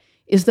of it,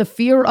 is the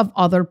fear of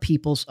other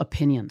people's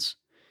opinions.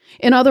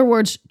 In other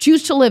words,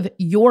 choose to live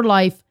your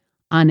life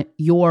on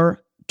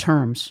your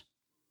terms.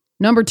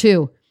 Number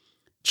 2,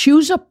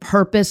 choose a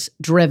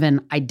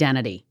purpose-driven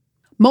identity.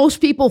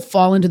 Most people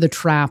fall into the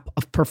trap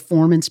of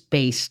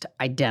performance-based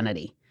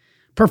identity.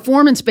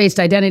 Performance-based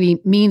identity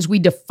means we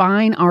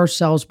define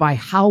ourselves by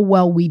how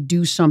well we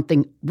do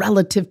something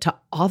relative to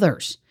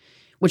others,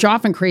 which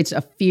often creates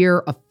a fear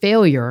of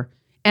failure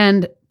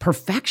and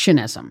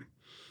perfectionism.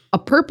 A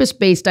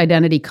purpose-based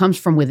identity comes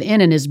from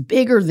within and is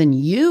bigger than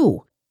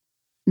you.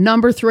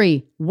 Number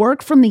 3,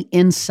 work from the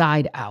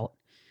inside out.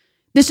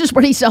 This is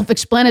pretty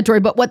self-explanatory,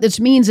 but what this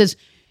means is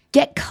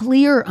get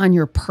clear on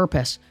your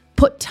purpose.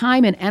 Put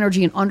time and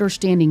energy in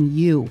understanding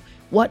you.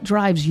 What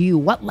drives you?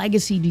 What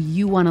legacy do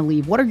you want to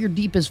leave? What are your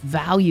deepest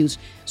values?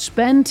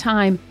 Spend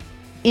time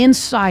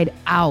inside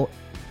out.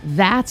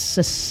 That's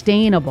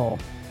sustainable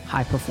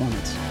high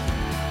performance.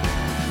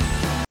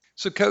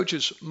 So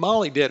coaches,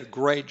 Molly did a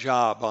great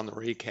job on the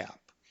recap.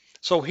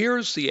 So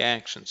here's the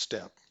action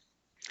step.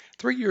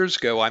 3 years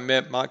ago, I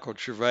met Michael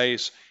Gervais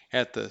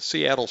at the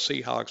Seattle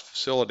Seahawks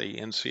facility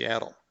in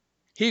Seattle.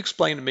 He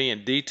explained to me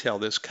in detail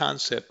this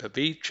concept of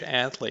each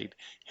athlete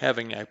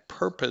having a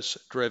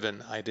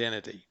purpose-driven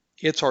identity.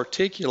 It's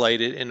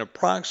articulated in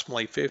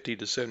approximately 50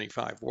 to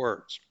 75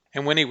 words.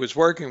 And when he was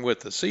working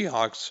with the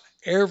Seahawks,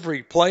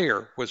 every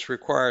player was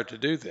required to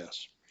do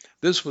this.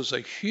 This was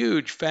a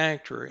huge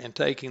factor in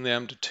taking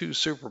them to 2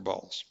 Super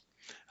Bowls.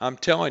 I'm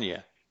telling you,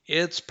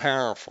 it's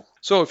powerful.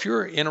 So if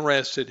you're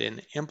interested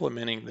in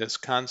implementing this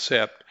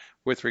concept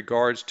with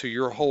regards to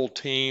your whole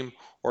team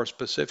or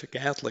specific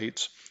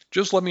athletes,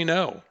 just let me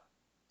know.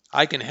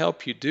 I can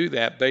help you do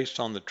that based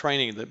on the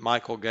training that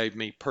Michael gave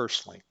me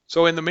personally.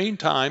 So in the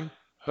meantime,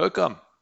 hook 'em.